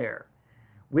law there.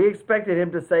 We expected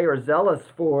him to say, or zealous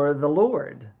for the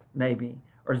Lord, maybe,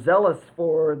 or zealous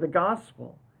for the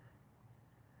gospel.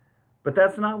 But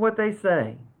that's not what they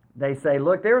say. They say,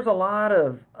 look, there's a lot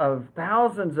of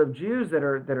thousands of Jews that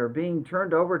are being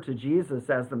turned over to Jesus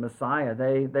as the Messiah.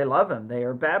 They love him. They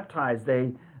are baptized.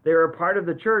 They're a part of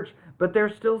the church, but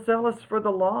they're still zealous for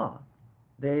the law.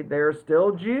 They're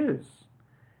still Jews.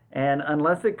 And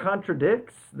unless it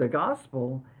contradicts the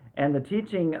gospel and the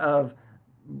teaching of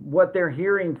what they're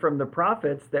hearing from the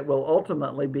prophets that will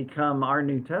ultimately become our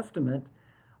New Testament,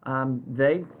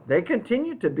 they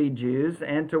continue to be Jews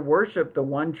and to worship the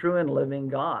one true and living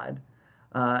God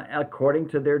according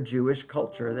to their Jewish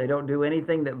culture. They don't do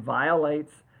anything that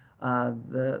violates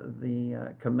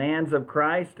the commands of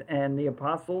Christ and the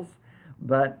apostles,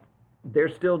 but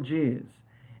they're still Jews.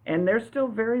 And they're still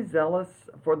very zealous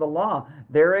for the law.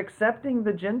 They're accepting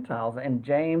the Gentiles, and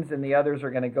James and the others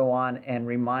are going to go on and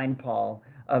remind Paul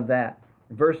of that.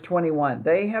 Verse 21,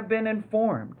 they have been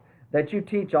informed that you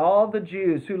teach all the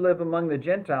Jews who live among the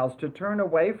Gentiles to turn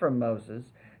away from Moses,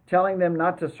 telling them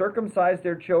not to circumcise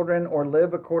their children or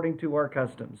live according to our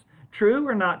customs. True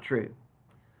or not true?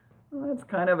 Well, that's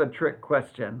kind of a trick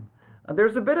question.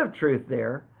 There's a bit of truth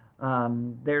there.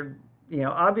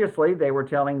 Obviously they were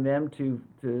telling them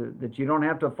that you don't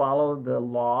have to follow the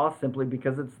law simply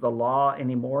because it's the law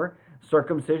anymore.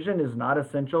 Circumcision is not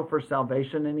essential for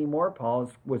salvation anymore.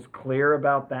 Paul was clear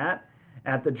about that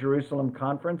at the Jerusalem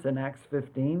conference in Acts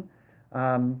 15.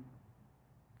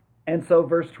 And so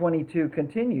verse 22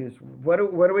 continues. What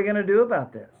are we going to do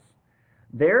about this?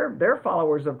 They're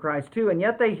followers of Christ too, and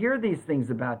yet they hear these things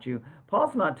about you.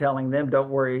 Paul's not telling them, don't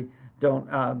worry,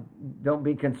 don't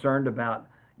be concerned about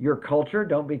your culture,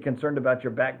 don't be concerned about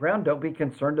your background, don't be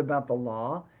concerned about the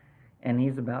law, and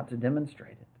he's about to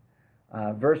demonstrate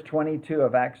it. Verse 22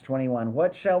 of Acts 21,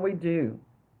 what shall we do?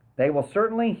 They will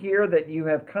certainly hear that you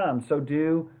have come, so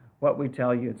do what we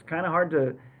tell you. It's kind of hard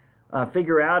to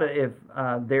figure out if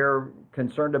they're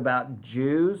concerned about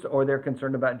Jews or they're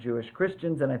concerned about Jewish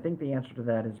Christians, and I think the answer to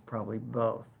that is probably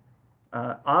both.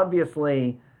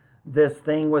 Obviously, this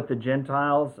thing with the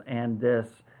Gentiles and this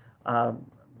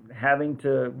having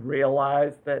to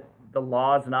realize that the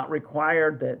law is not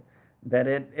required, that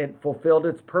it fulfilled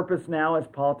its purpose now, as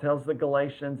Paul tells the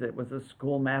Galatians. It was a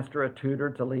schoolmaster, a tutor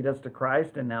to lead us to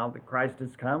Christ, and now that Christ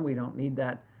has come, we don't need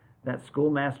that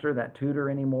schoolmaster, that tutor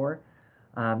anymore.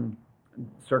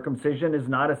 Circumcision is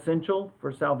not essential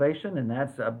for salvation, and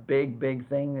that's a big, big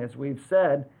thing. As we've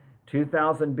said,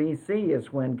 2000 BC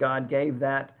is when God gave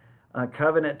that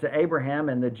covenant to Abraham,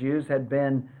 and the Jews had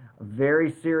been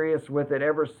very serious with it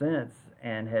ever since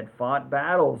and had fought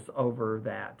battles over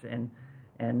that.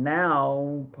 And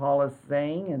now Paul is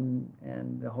saying,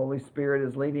 and the Holy Spirit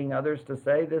is leading others to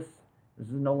say, this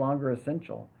is no longer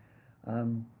essential.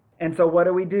 And so what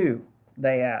do?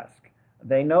 They ask.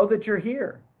 They know that you're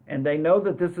here, and they know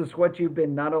that this is what you've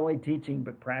been not only teaching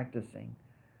but practicing.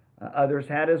 Others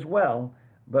had as well,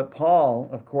 but Paul,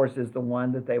 of course, is the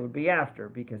one that they would be after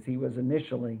because he was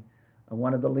initially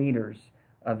one of the leaders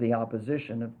of the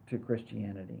opposition to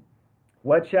Christianity.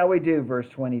 What shall we do? Verse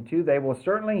 22, they will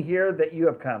certainly hear that you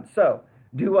have come. So,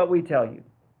 do what we tell you.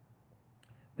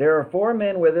 There are 4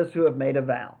 men with us who have made a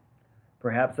vow.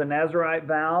 Perhaps a Nazirite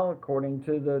vow, according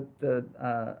to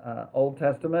the Old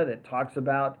Testament. It talks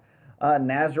about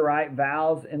Nazirite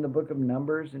vows in the book of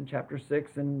Numbers in chapter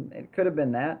 6, and it could have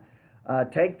been that.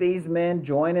 Take these men,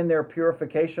 join in their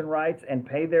purification rites, and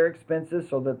pay their expenses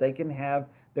so that they can have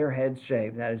their heads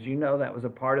shaved. Now, as you know, that was a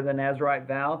part of the Nazirite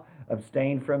vow.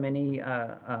 Abstain from any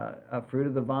fruit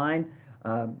of the vine.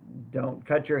 Don't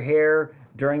cut your hair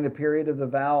during the period of the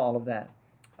vow, all of that.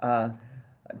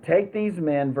 Take these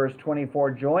men, verse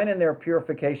 24, join in their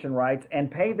purification rites and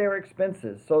pay their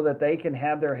expenses so that they can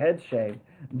have their heads shaved.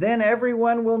 Then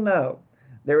everyone will know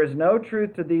there is no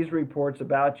truth to these reports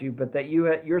about you, but that you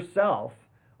yourself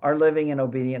are living in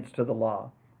obedience to the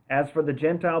law. As for the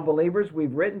Gentile believers,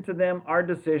 we've written to them our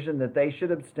decision that they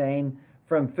should abstain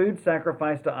from food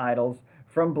sacrificed to idols,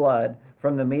 from blood,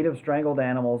 from the meat of strangled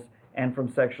animals, and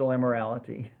from sexual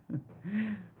immorality.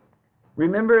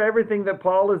 Remember everything that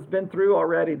Paul has been through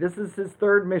already. This is his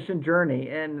 3rd mission journey,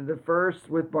 and the first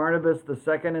with Barnabas, the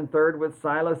 2nd and 3rd with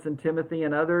Silas and Timothy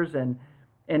and others, and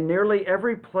nearly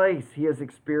every place he has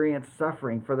experienced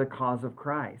suffering for the cause of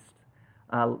Christ.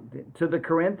 To the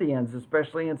Corinthians,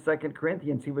 especially in 2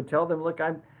 Corinthians, he would tell them, look,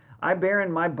 I bear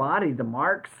in my body the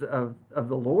marks of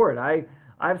the Lord.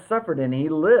 I've suffered, and he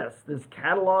lists this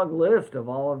catalog list of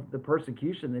all of the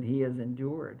persecution that he has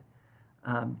endured.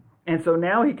 And so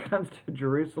now he comes to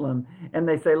Jerusalem, and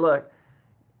they say, look,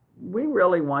 we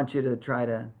really want you to try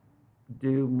to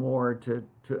do more to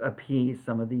appease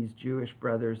some of these Jewish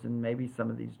brothers and maybe some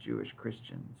of these Jewish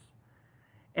Christians.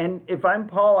 And if I'm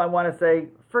Paul, I want to say,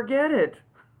 forget it.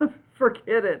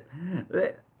 Forget it.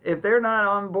 If they're not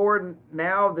on board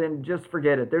now, then just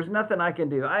forget it. There's nothing I can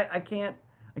do. I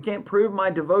can't prove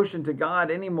my devotion to God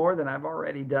any more than I've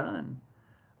already done.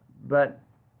 But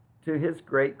to his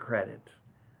great credit,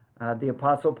 the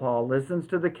Apostle Paul listens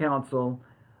to the counsel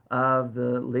of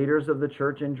the leaders of the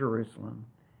church in Jerusalem.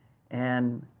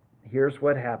 And here's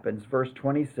what happens. Verse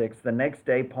 26, the next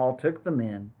day Paul took the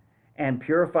men and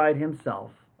purified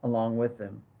himself along with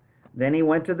them. Then he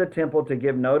went to the temple to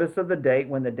give notice of the date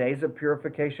when the days of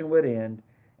purification would end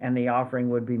and the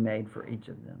offering would be made for each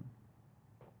of them.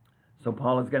 So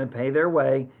Paul is going to pay their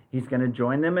way. He's going to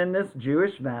join them in this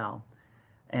Jewish vow,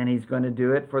 and he's going to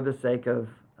do it for the sake of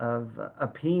of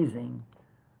appeasing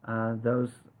those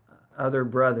other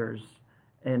brothers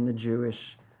in the Jewish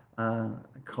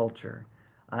culture.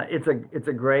 It's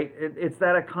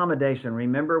that accommodation.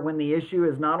 Remember, when the issue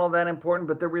is not all that important,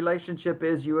 but the relationship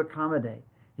is, you accommodate.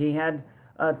 He had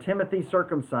Timothy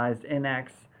circumcised in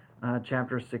Acts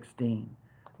chapter 16.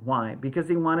 Why? Because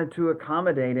he wanted to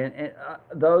accommodate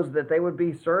those that they would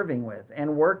be serving with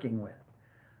and working with.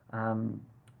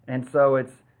 And so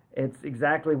it's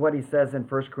exactly what he says in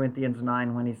 1 Corinthians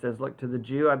 9 when he says, look, to the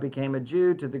Jew I became a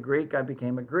Jew, to the Greek I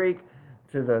became a Greek,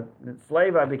 to the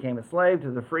slave I became a slave,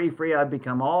 to the free I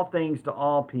become all things to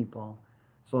all people,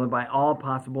 so that by all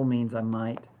possible means I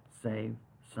might save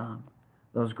some.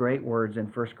 Those great words in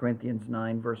 1 Corinthians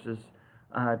 9 verses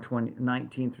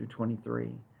 19 through 23.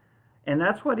 And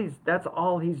that's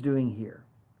all he's doing here.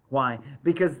 Why?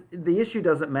 Because the issue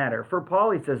doesn't matter. For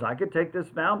Paul, he says, I could take this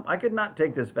vow. I could not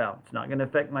take this vow. It's not going to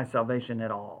affect my salvation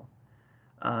at all.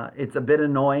 It's a bit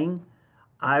annoying.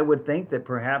 I would think that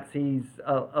perhaps he's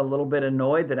a little bit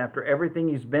annoyed that after everything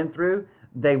he's been through,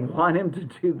 they want him to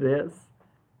do this.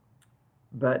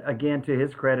 But again, to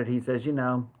his credit, he says,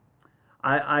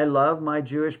 I love my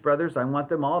Jewish brothers. I want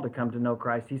them all to come to know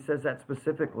Christ. He says that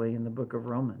specifically in the book of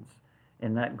Romans,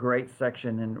 in that great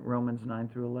section in Romans 9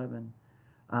 through 11.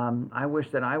 I wish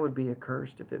that I would be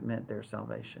accursed if it meant their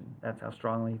salvation. That's how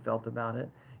strongly he felt about it.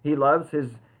 He loves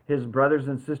his brothers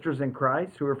and sisters in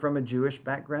Christ who are from a Jewish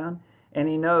background, and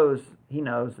he knows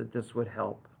that this would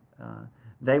help.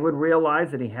 They would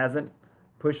realize that he hasn't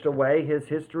pushed away his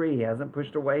history. He hasn't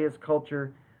pushed away his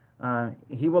culture.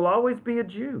 He will always be a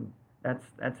Jew. That's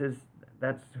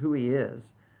who he is.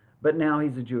 But now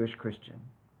he's a Jewish Christian.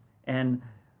 And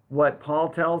what Paul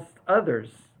tells others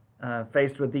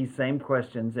faced with these same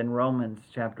questions in Romans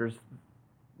chapters,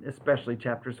 especially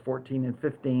chapters 14 and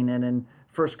 15, and in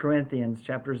 1 Corinthians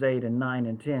chapters 8 and 9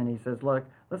 and 10, he says, look,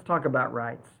 let's talk about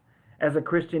rights. As a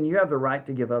Christian, you have the right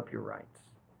to give up your rights.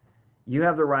 You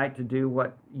have the right to do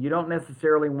what you don't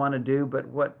necessarily want to do, but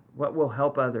what will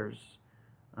help others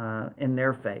in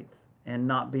their faith and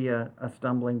not be a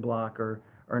stumbling block or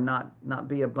not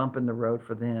be a bump in the road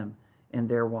for them in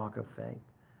their walk of faith.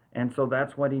 And so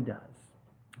that's what he does.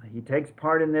 He takes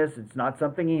part in this. It's not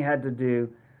something he had to do,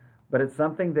 but it's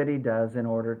something that he does in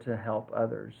order to help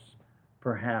others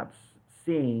perhaps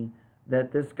see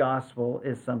that this gospel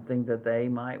is something that they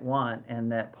might want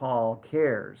and that Paul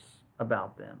cares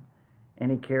about them.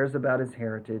 And he cares about his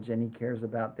heritage and he cares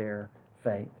about their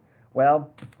faith.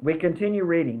 Well, we continue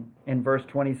reading in verse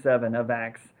 27 of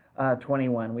Acts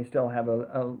 21. We still have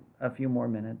a few more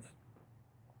minutes.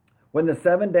 When the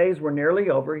 7 days were nearly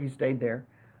over, he stayed there.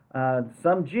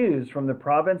 Some Jews from the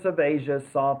province of Asia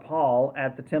saw Paul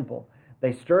at the temple.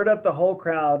 They stirred up the whole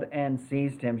crowd and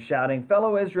seized him, shouting,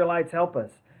 "Fellow Israelites, help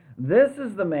us. This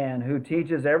is the man who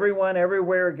teaches everyone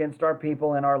everywhere against our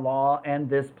people and our law and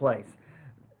this place."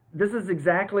 This is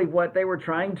exactly what they were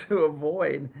trying to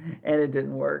avoid, and it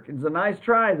didn't work. It's a nice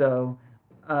try, though,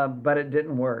 but it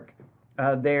didn't work.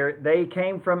 They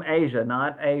came from Asia,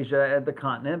 not Asia, the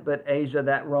continent, but Asia,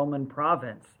 that Roman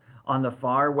province on the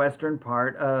far western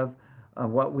part of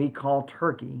what we call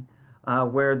Turkey,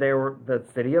 where the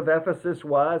city of Ephesus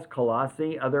was,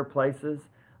 Colossae, other places,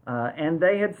 and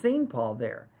they had seen Paul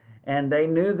there. And they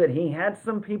knew that he had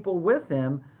some people with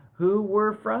him who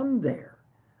were from there,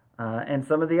 and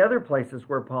some of the other places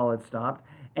where Paul had stopped.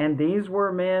 And these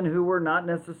were men who were not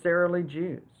necessarily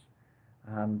Jews,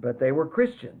 but they were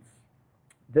Christians.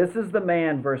 This is the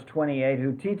man, verse 28,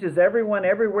 who teaches everyone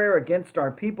everywhere against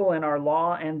our people and our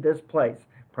law and this place,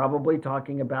 probably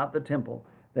talking about the temple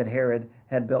that Herod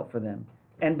had built for them.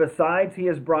 And besides, he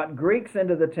has brought Greeks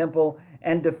into the temple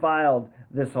and defiled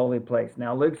this holy place.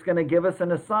 Now, Luke's going to give us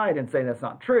an aside and say that's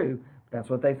not true. That's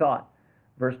what they thought.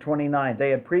 Verse 29,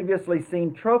 they had previously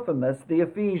seen Trophimus the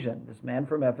Ephesian, this man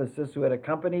from Ephesus who had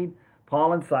accompanied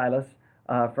Paul and Silas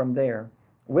from there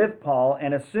with Paul,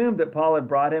 and assumed that Paul had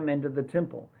brought him into the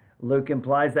temple. Luke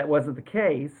implies that wasn't the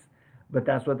case, but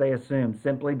that's what they assumed.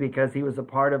 Simply because he was a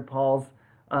part of Paul's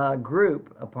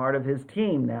group, a part of his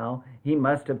team now, he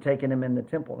must have taken him in the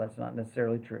temple. That's not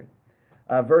necessarily true.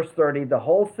 Verse 30, the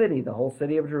whole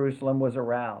city of Jerusalem was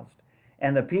aroused,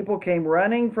 and the people came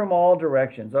running from all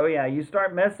directions. Oh yeah, you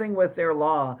start messing with their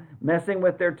law, messing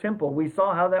with their temple. We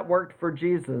saw how that worked for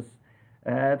Jesus.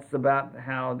 That's about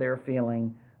how they're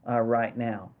feeling right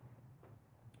now.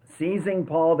 Seizing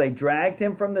Paul, they dragged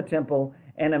him from the temple,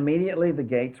 and immediately the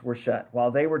gates were shut.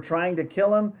 While they were trying to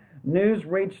kill him, news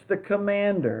reached the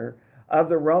commander of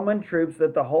the Roman troops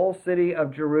that the whole city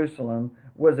of Jerusalem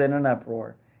was in an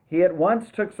uproar. He at once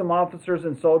took some officers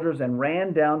and soldiers and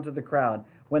ran down to the crowd.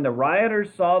 When the rioters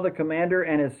saw the commander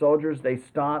and his soldiers, they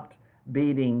stopped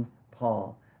beating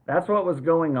Paul. That's what was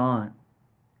going on.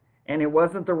 And it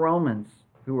wasn't the Romans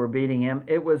who were beating him.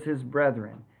 It was his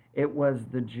brethren. It was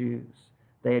the Jews.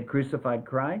 They had crucified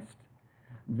Christ.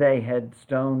 They had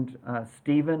stoned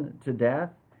Stephen to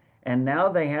death. And now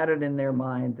they had it in their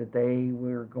mind that they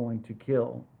were going to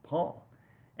kill Paul.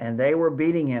 And they were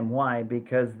beating him. Why?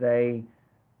 Because they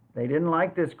didn't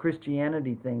like this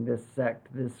Christianity thing, this sect,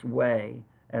 this way,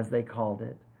 as they called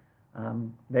it.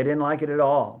 They didn't like it at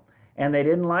all. And they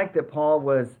didn't like that Paul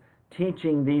was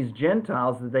teaching these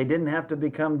Gentiles that they didn't have to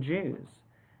become Jews.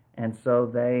 And so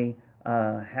they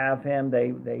have him,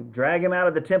 they drag him out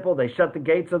of the temple, they shut the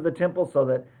gates of the temple so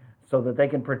that they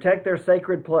can protect their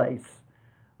sacred place,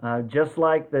 just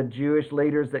like the Jewish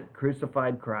leaders that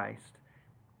crucified Christ.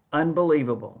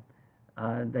 Unbelievable.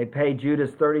 They pay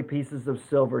Judas 30 pieces of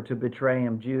silver to betray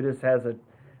him. Judas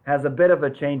has a bit of a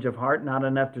change of heart, not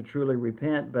enough to truly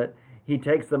repent, but he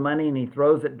takes the money and he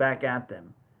throws it back at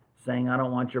them, saying, I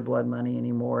don't want your blood money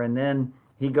anymore. And then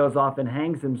he goes off and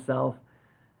hangs himself.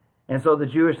 And so the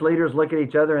Jewish leaders look at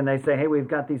each other and they say, hey, we've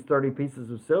got these 30 pieces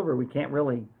of silver. We can't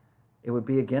really, it would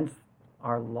be against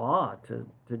our law to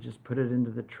just put it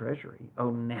into the treasury.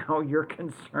 Oh, now you're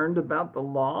concerned about the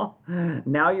law?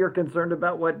 Now you're concerned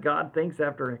about what God thinks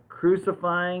after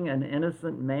crucifying an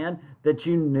innocent man that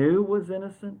you knew was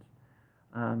innocent?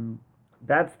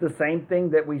 That's the same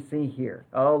thing that we see here.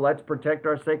 Oh, let's protect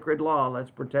our sacred law. Let's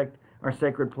protect our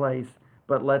sacred place.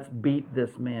 But let's beat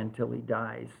this man till he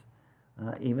dies,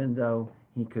 even though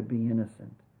he could be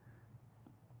innocent.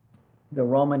 The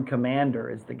Roman commander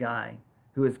is the guy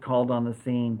who is called on the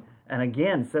scene. And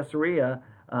again, Caesarea,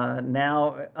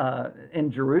 now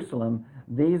in Jerusalem,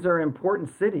 these are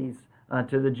important cities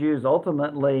to the Jews,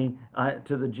 ultimately,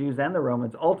 to the Jews and the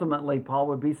Romans. Ultimately, Paul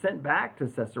would be sent back to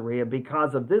Caesarea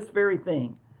because of this very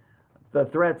thing, the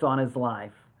threats on his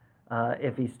life,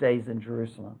 if he stays in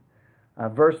Jerusalem.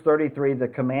 Verse 33, the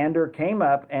commander came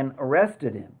up and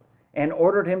arrested him and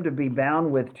ordered him to be bound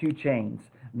with 2 chains.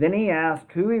 Then he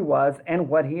asked who he was and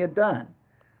what he had done.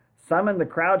 Some in the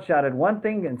crowd shouted one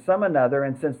thing and some another,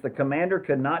 and since the commander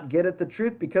could not get at the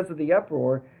truth because of the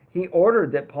uproar, he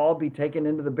ordered that Paul be taken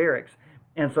into the barracks.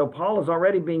 And so Paul is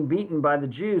already being beaten by the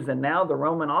Jews, and now the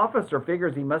Roman officer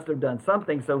figures he must have done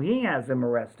something, so he has him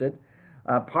arrested,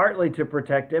 partly to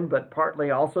protect him, but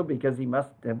partly also because he must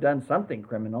have done something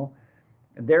criminal.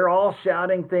 They're all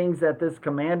shouting things at this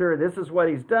commander. This is what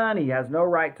he's done. He has no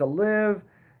right to live.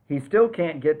 He still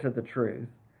can't get to the truth.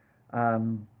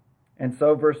 And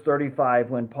so verse 35,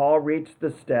 when Paul reached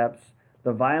the steps,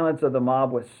 the violence of the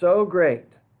mob was so great,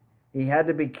 he had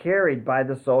to be carried by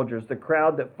the soldiers. The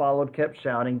crowd that followed kept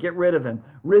shouting, get rid of him,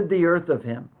 rid the earth of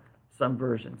him, some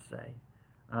versions say.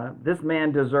 This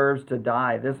man deserves to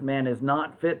die. This man is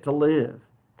not fit to live,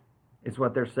 is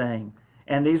what they're saying.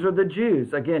 And these are the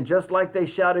Jews. Again, just like they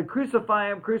shouted,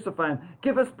 crucify him,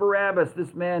 give us Barabbas,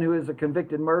 this man who is a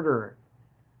convicted murderer.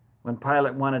 When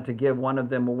Pilate wanted to give one of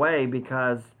them away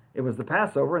because it was the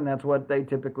Passover, and that's what they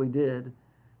typically did.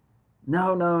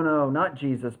 No, not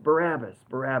Jesus. Barabbas.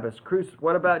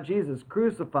 What about Jesus?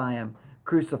 Crucify him.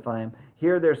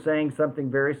 Here they're saying something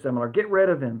very similar. Get rid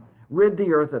of him. Rid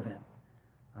the earth of him.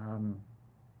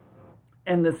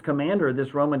 And this commander,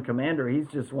 this Roman commander, he's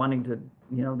just wanting to,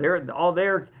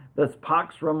 this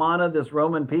Pax Romana, this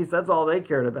Roman peace, that's all they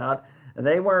cared about.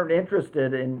 They weren't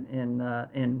interested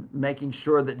in making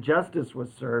sure that justice was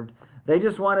served. They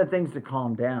just wanted things to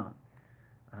calm down.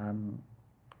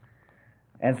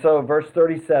 And so verse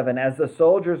 37, as the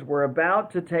soldiers were about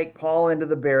to take Paul into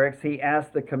the barracks, he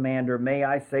asked the commander, may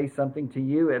I say something to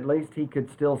you? At least he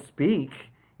could still speak,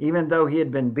 even though he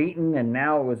had been beaten and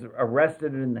now was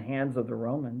arrested in the hands of the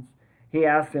Romans. He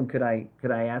asked him, could I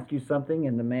ask you something?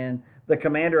 And the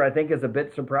commander, I think, is a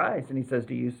bit surprised. And he says,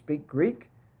 do you speak Greek?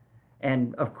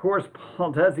 And of course,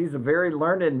 Paul does. He's a very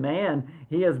learned man.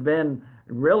 He has been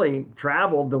really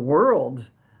traveled the world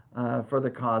for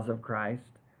the cause of Christ.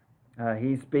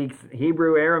 He speaks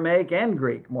Hebrew, Aramaic, and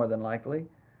Greek, more than likely.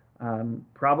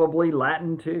 Probably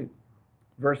Latin, too.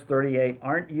 Verse 38,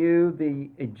 aren't you the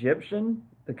Egyptian,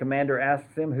 the commander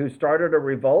asks him, who started a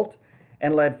revolt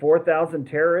and led 4,000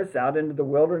 terrorists out into the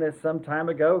wilderness some time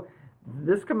ago?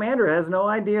 This commander has no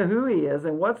idea who he is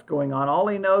and what's going on. All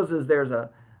he knows is there's a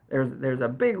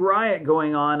big riot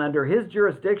going on under his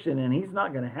jurisdiction, and he's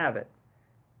not going to have it.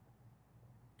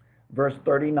 Verse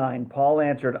 39, Paul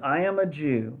answered, I am a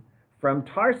Jew from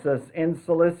Tarsus in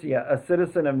Cilicia, a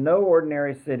citizen of no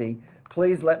ordinary city.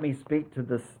 Please let me speak to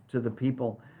the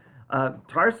people.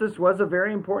 Tarsus was a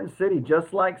very important city,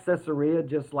 just like Caesarea,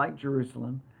 just like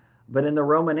Jerusalem. But in the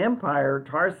Roman Empire,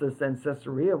 Tarsus and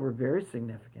Caesarea were very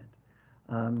significant.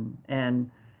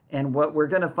 And what we're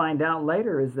going to find out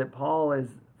later is that Paul is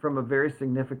from a very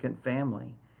significant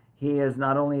family. He is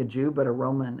not only a Jew, but a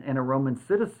Roman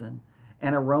citizen,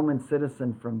 and a Roman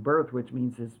citizen from birth, which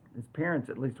means his parents,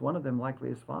 at least one of them, likely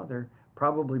his father,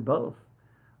 probably both,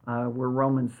 were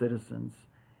Roman citizens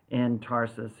in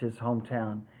Tarsus, his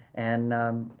hometown.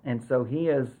 And so he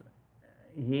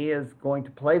is going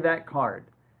to play that card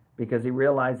because he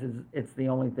realizes it's the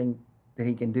only thing that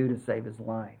he can do to save his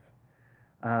life.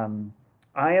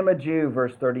 I am a Jew,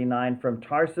 verse 39, from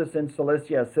Tarsus in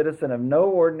Cilicia, a citizen of no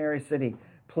ordinary city.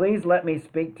 Please let me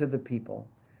speak to the people.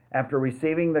 After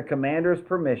receiving the commander's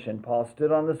permission, Paul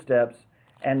stood on the steps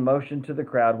and motioned to the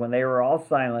crowd. When they were all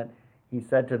silent, he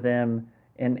said to them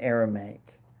in Aramaic,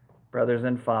 brothers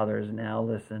and fathers, now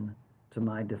listen to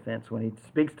my defense. When he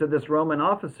speaks to this Roman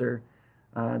officer,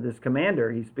 this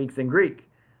commander, he speaks in Greek.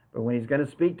 But when he's going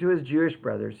to speak to his Jewish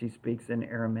brothers, he speaks in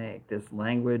Aramaic, this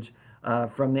language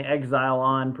from the exile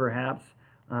on, perhaps,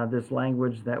 this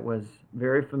language that was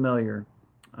very familiar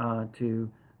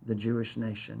to the Jewish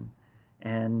nation.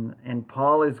 And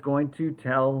Paul is going to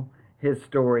tell his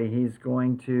story. He's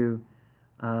going to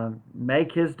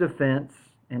make his defense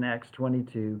in Acts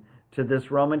 22 to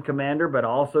this Roman commander, but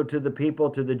also to the people,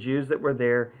 to the Jews that were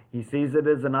there. He sees it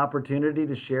as an opportunity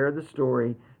to share the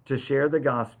story, to share the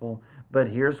gospel. But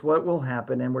here's what will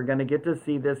happen, and we're going to get to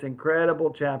see this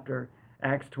incredible chapter,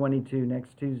 Acts 22,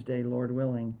 next Tuesday, Lord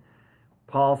willing.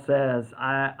 Paul says,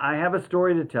 I have a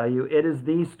story to tell you. It is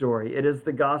the story. It is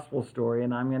the gospel story,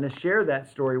 and I'm going to share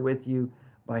that story with you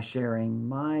by sharing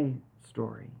my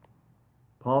story.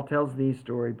 Paul tells the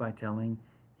story by telling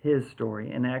his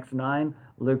story. In Acts 9,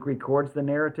 Luke records the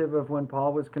narrative of when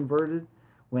Paul was converted,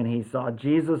 when he saw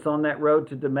Jesus on that road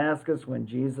to Damascus, when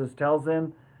Jesus tells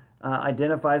him,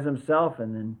 identifies himself,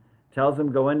 and then tells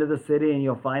him, go into the city and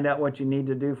you'll find out what you need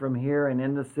to do from here. And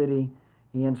in the city,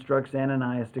 he instructs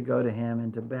Ananias to go to him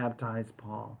and to baptize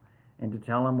Paul and to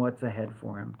tell him what's ahead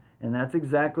for him. And that's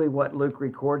exactly what Luke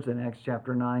records in Acts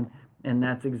chapter 9, and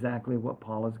that's exactly what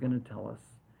Paul is going to tell us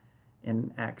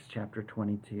in Acts chapter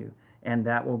 22. And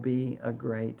that will be a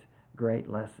great, great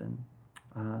lesson.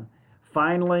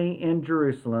 Finally, in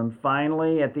Jerusalem,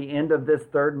 finally at the end of this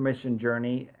third mission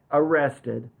journey,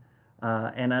 arrested,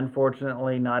 and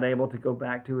unfortunately not able to go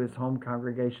back to his home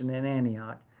congregation in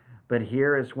Antioch. But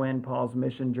here is when Paul's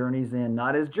mission journeys end.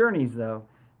 Not his journeys, though,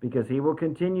 because he will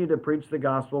continue to preach the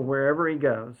gospel wherever he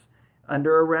goes,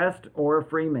 under arrest or a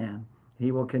free man.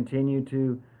 He will continue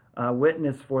to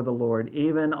witness for the Lord,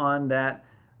 even on that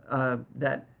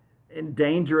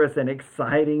dangerous and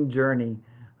exciting journey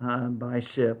by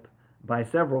ship, by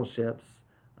several ships,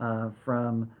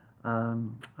 from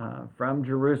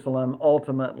Jerusalem,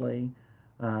 ultimately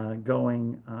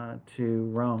going to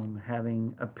Rome,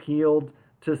 having appealed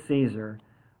to Caesar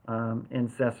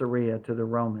in Caesarea to the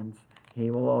Romans.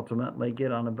 He will ultimately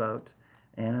get on a boat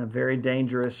and a very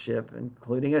dangerous ship,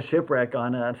 including a shipwreck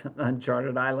on an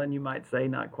uncharted island, you might say,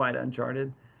 not quite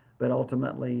uncharted, but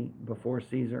ultimately before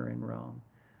Caesar in Rome.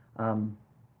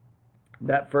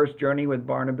 That first journey with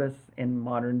Barnabas in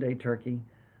modern-day Turkey,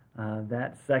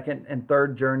 that second and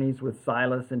third journeys with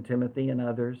Silas and Timothy and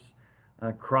others,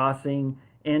 crossing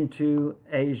into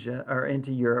Asia, or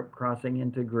into Europe, crossing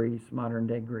into Greece,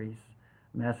 modern-day Greece,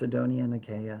 Macedonia and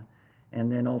Achaia,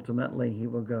 and then ultimately he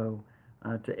will go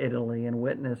to Italy and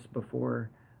witness before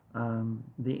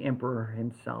the emperor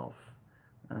himself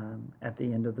at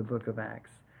the end of the book of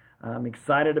Acts. I'm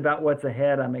excited about what's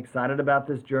ahead. I'm excited about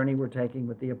this journey we're taking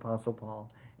with the Apostle Paul,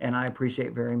 and I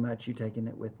appreciate very much you taking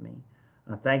it with me.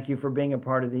 Thank you for being a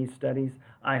part of these studies.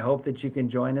 I hope that you can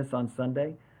join us on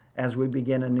Sunday as we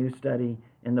begin a new study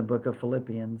in the book of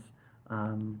Philippians,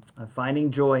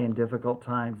 finding joy in difficult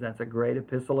times. That's a great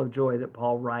epistle of joy that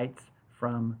Paul writes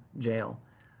from jail.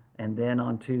 And then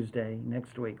on Tuesday,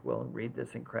 next week, we'll read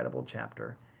this incredible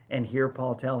chapter and hear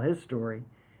Paul tell his story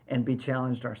and be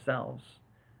challenged ourselves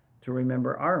to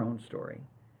remember our own story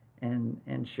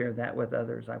and share that with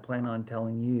others. I plan on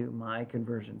telling you my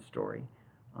conversion story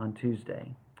on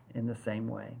Tuesday in the same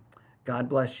way. God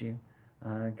bless you.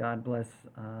 God bless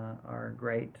our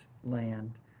great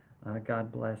land.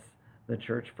 God bless the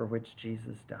church for which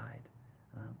Jesus died.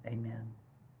 Amen.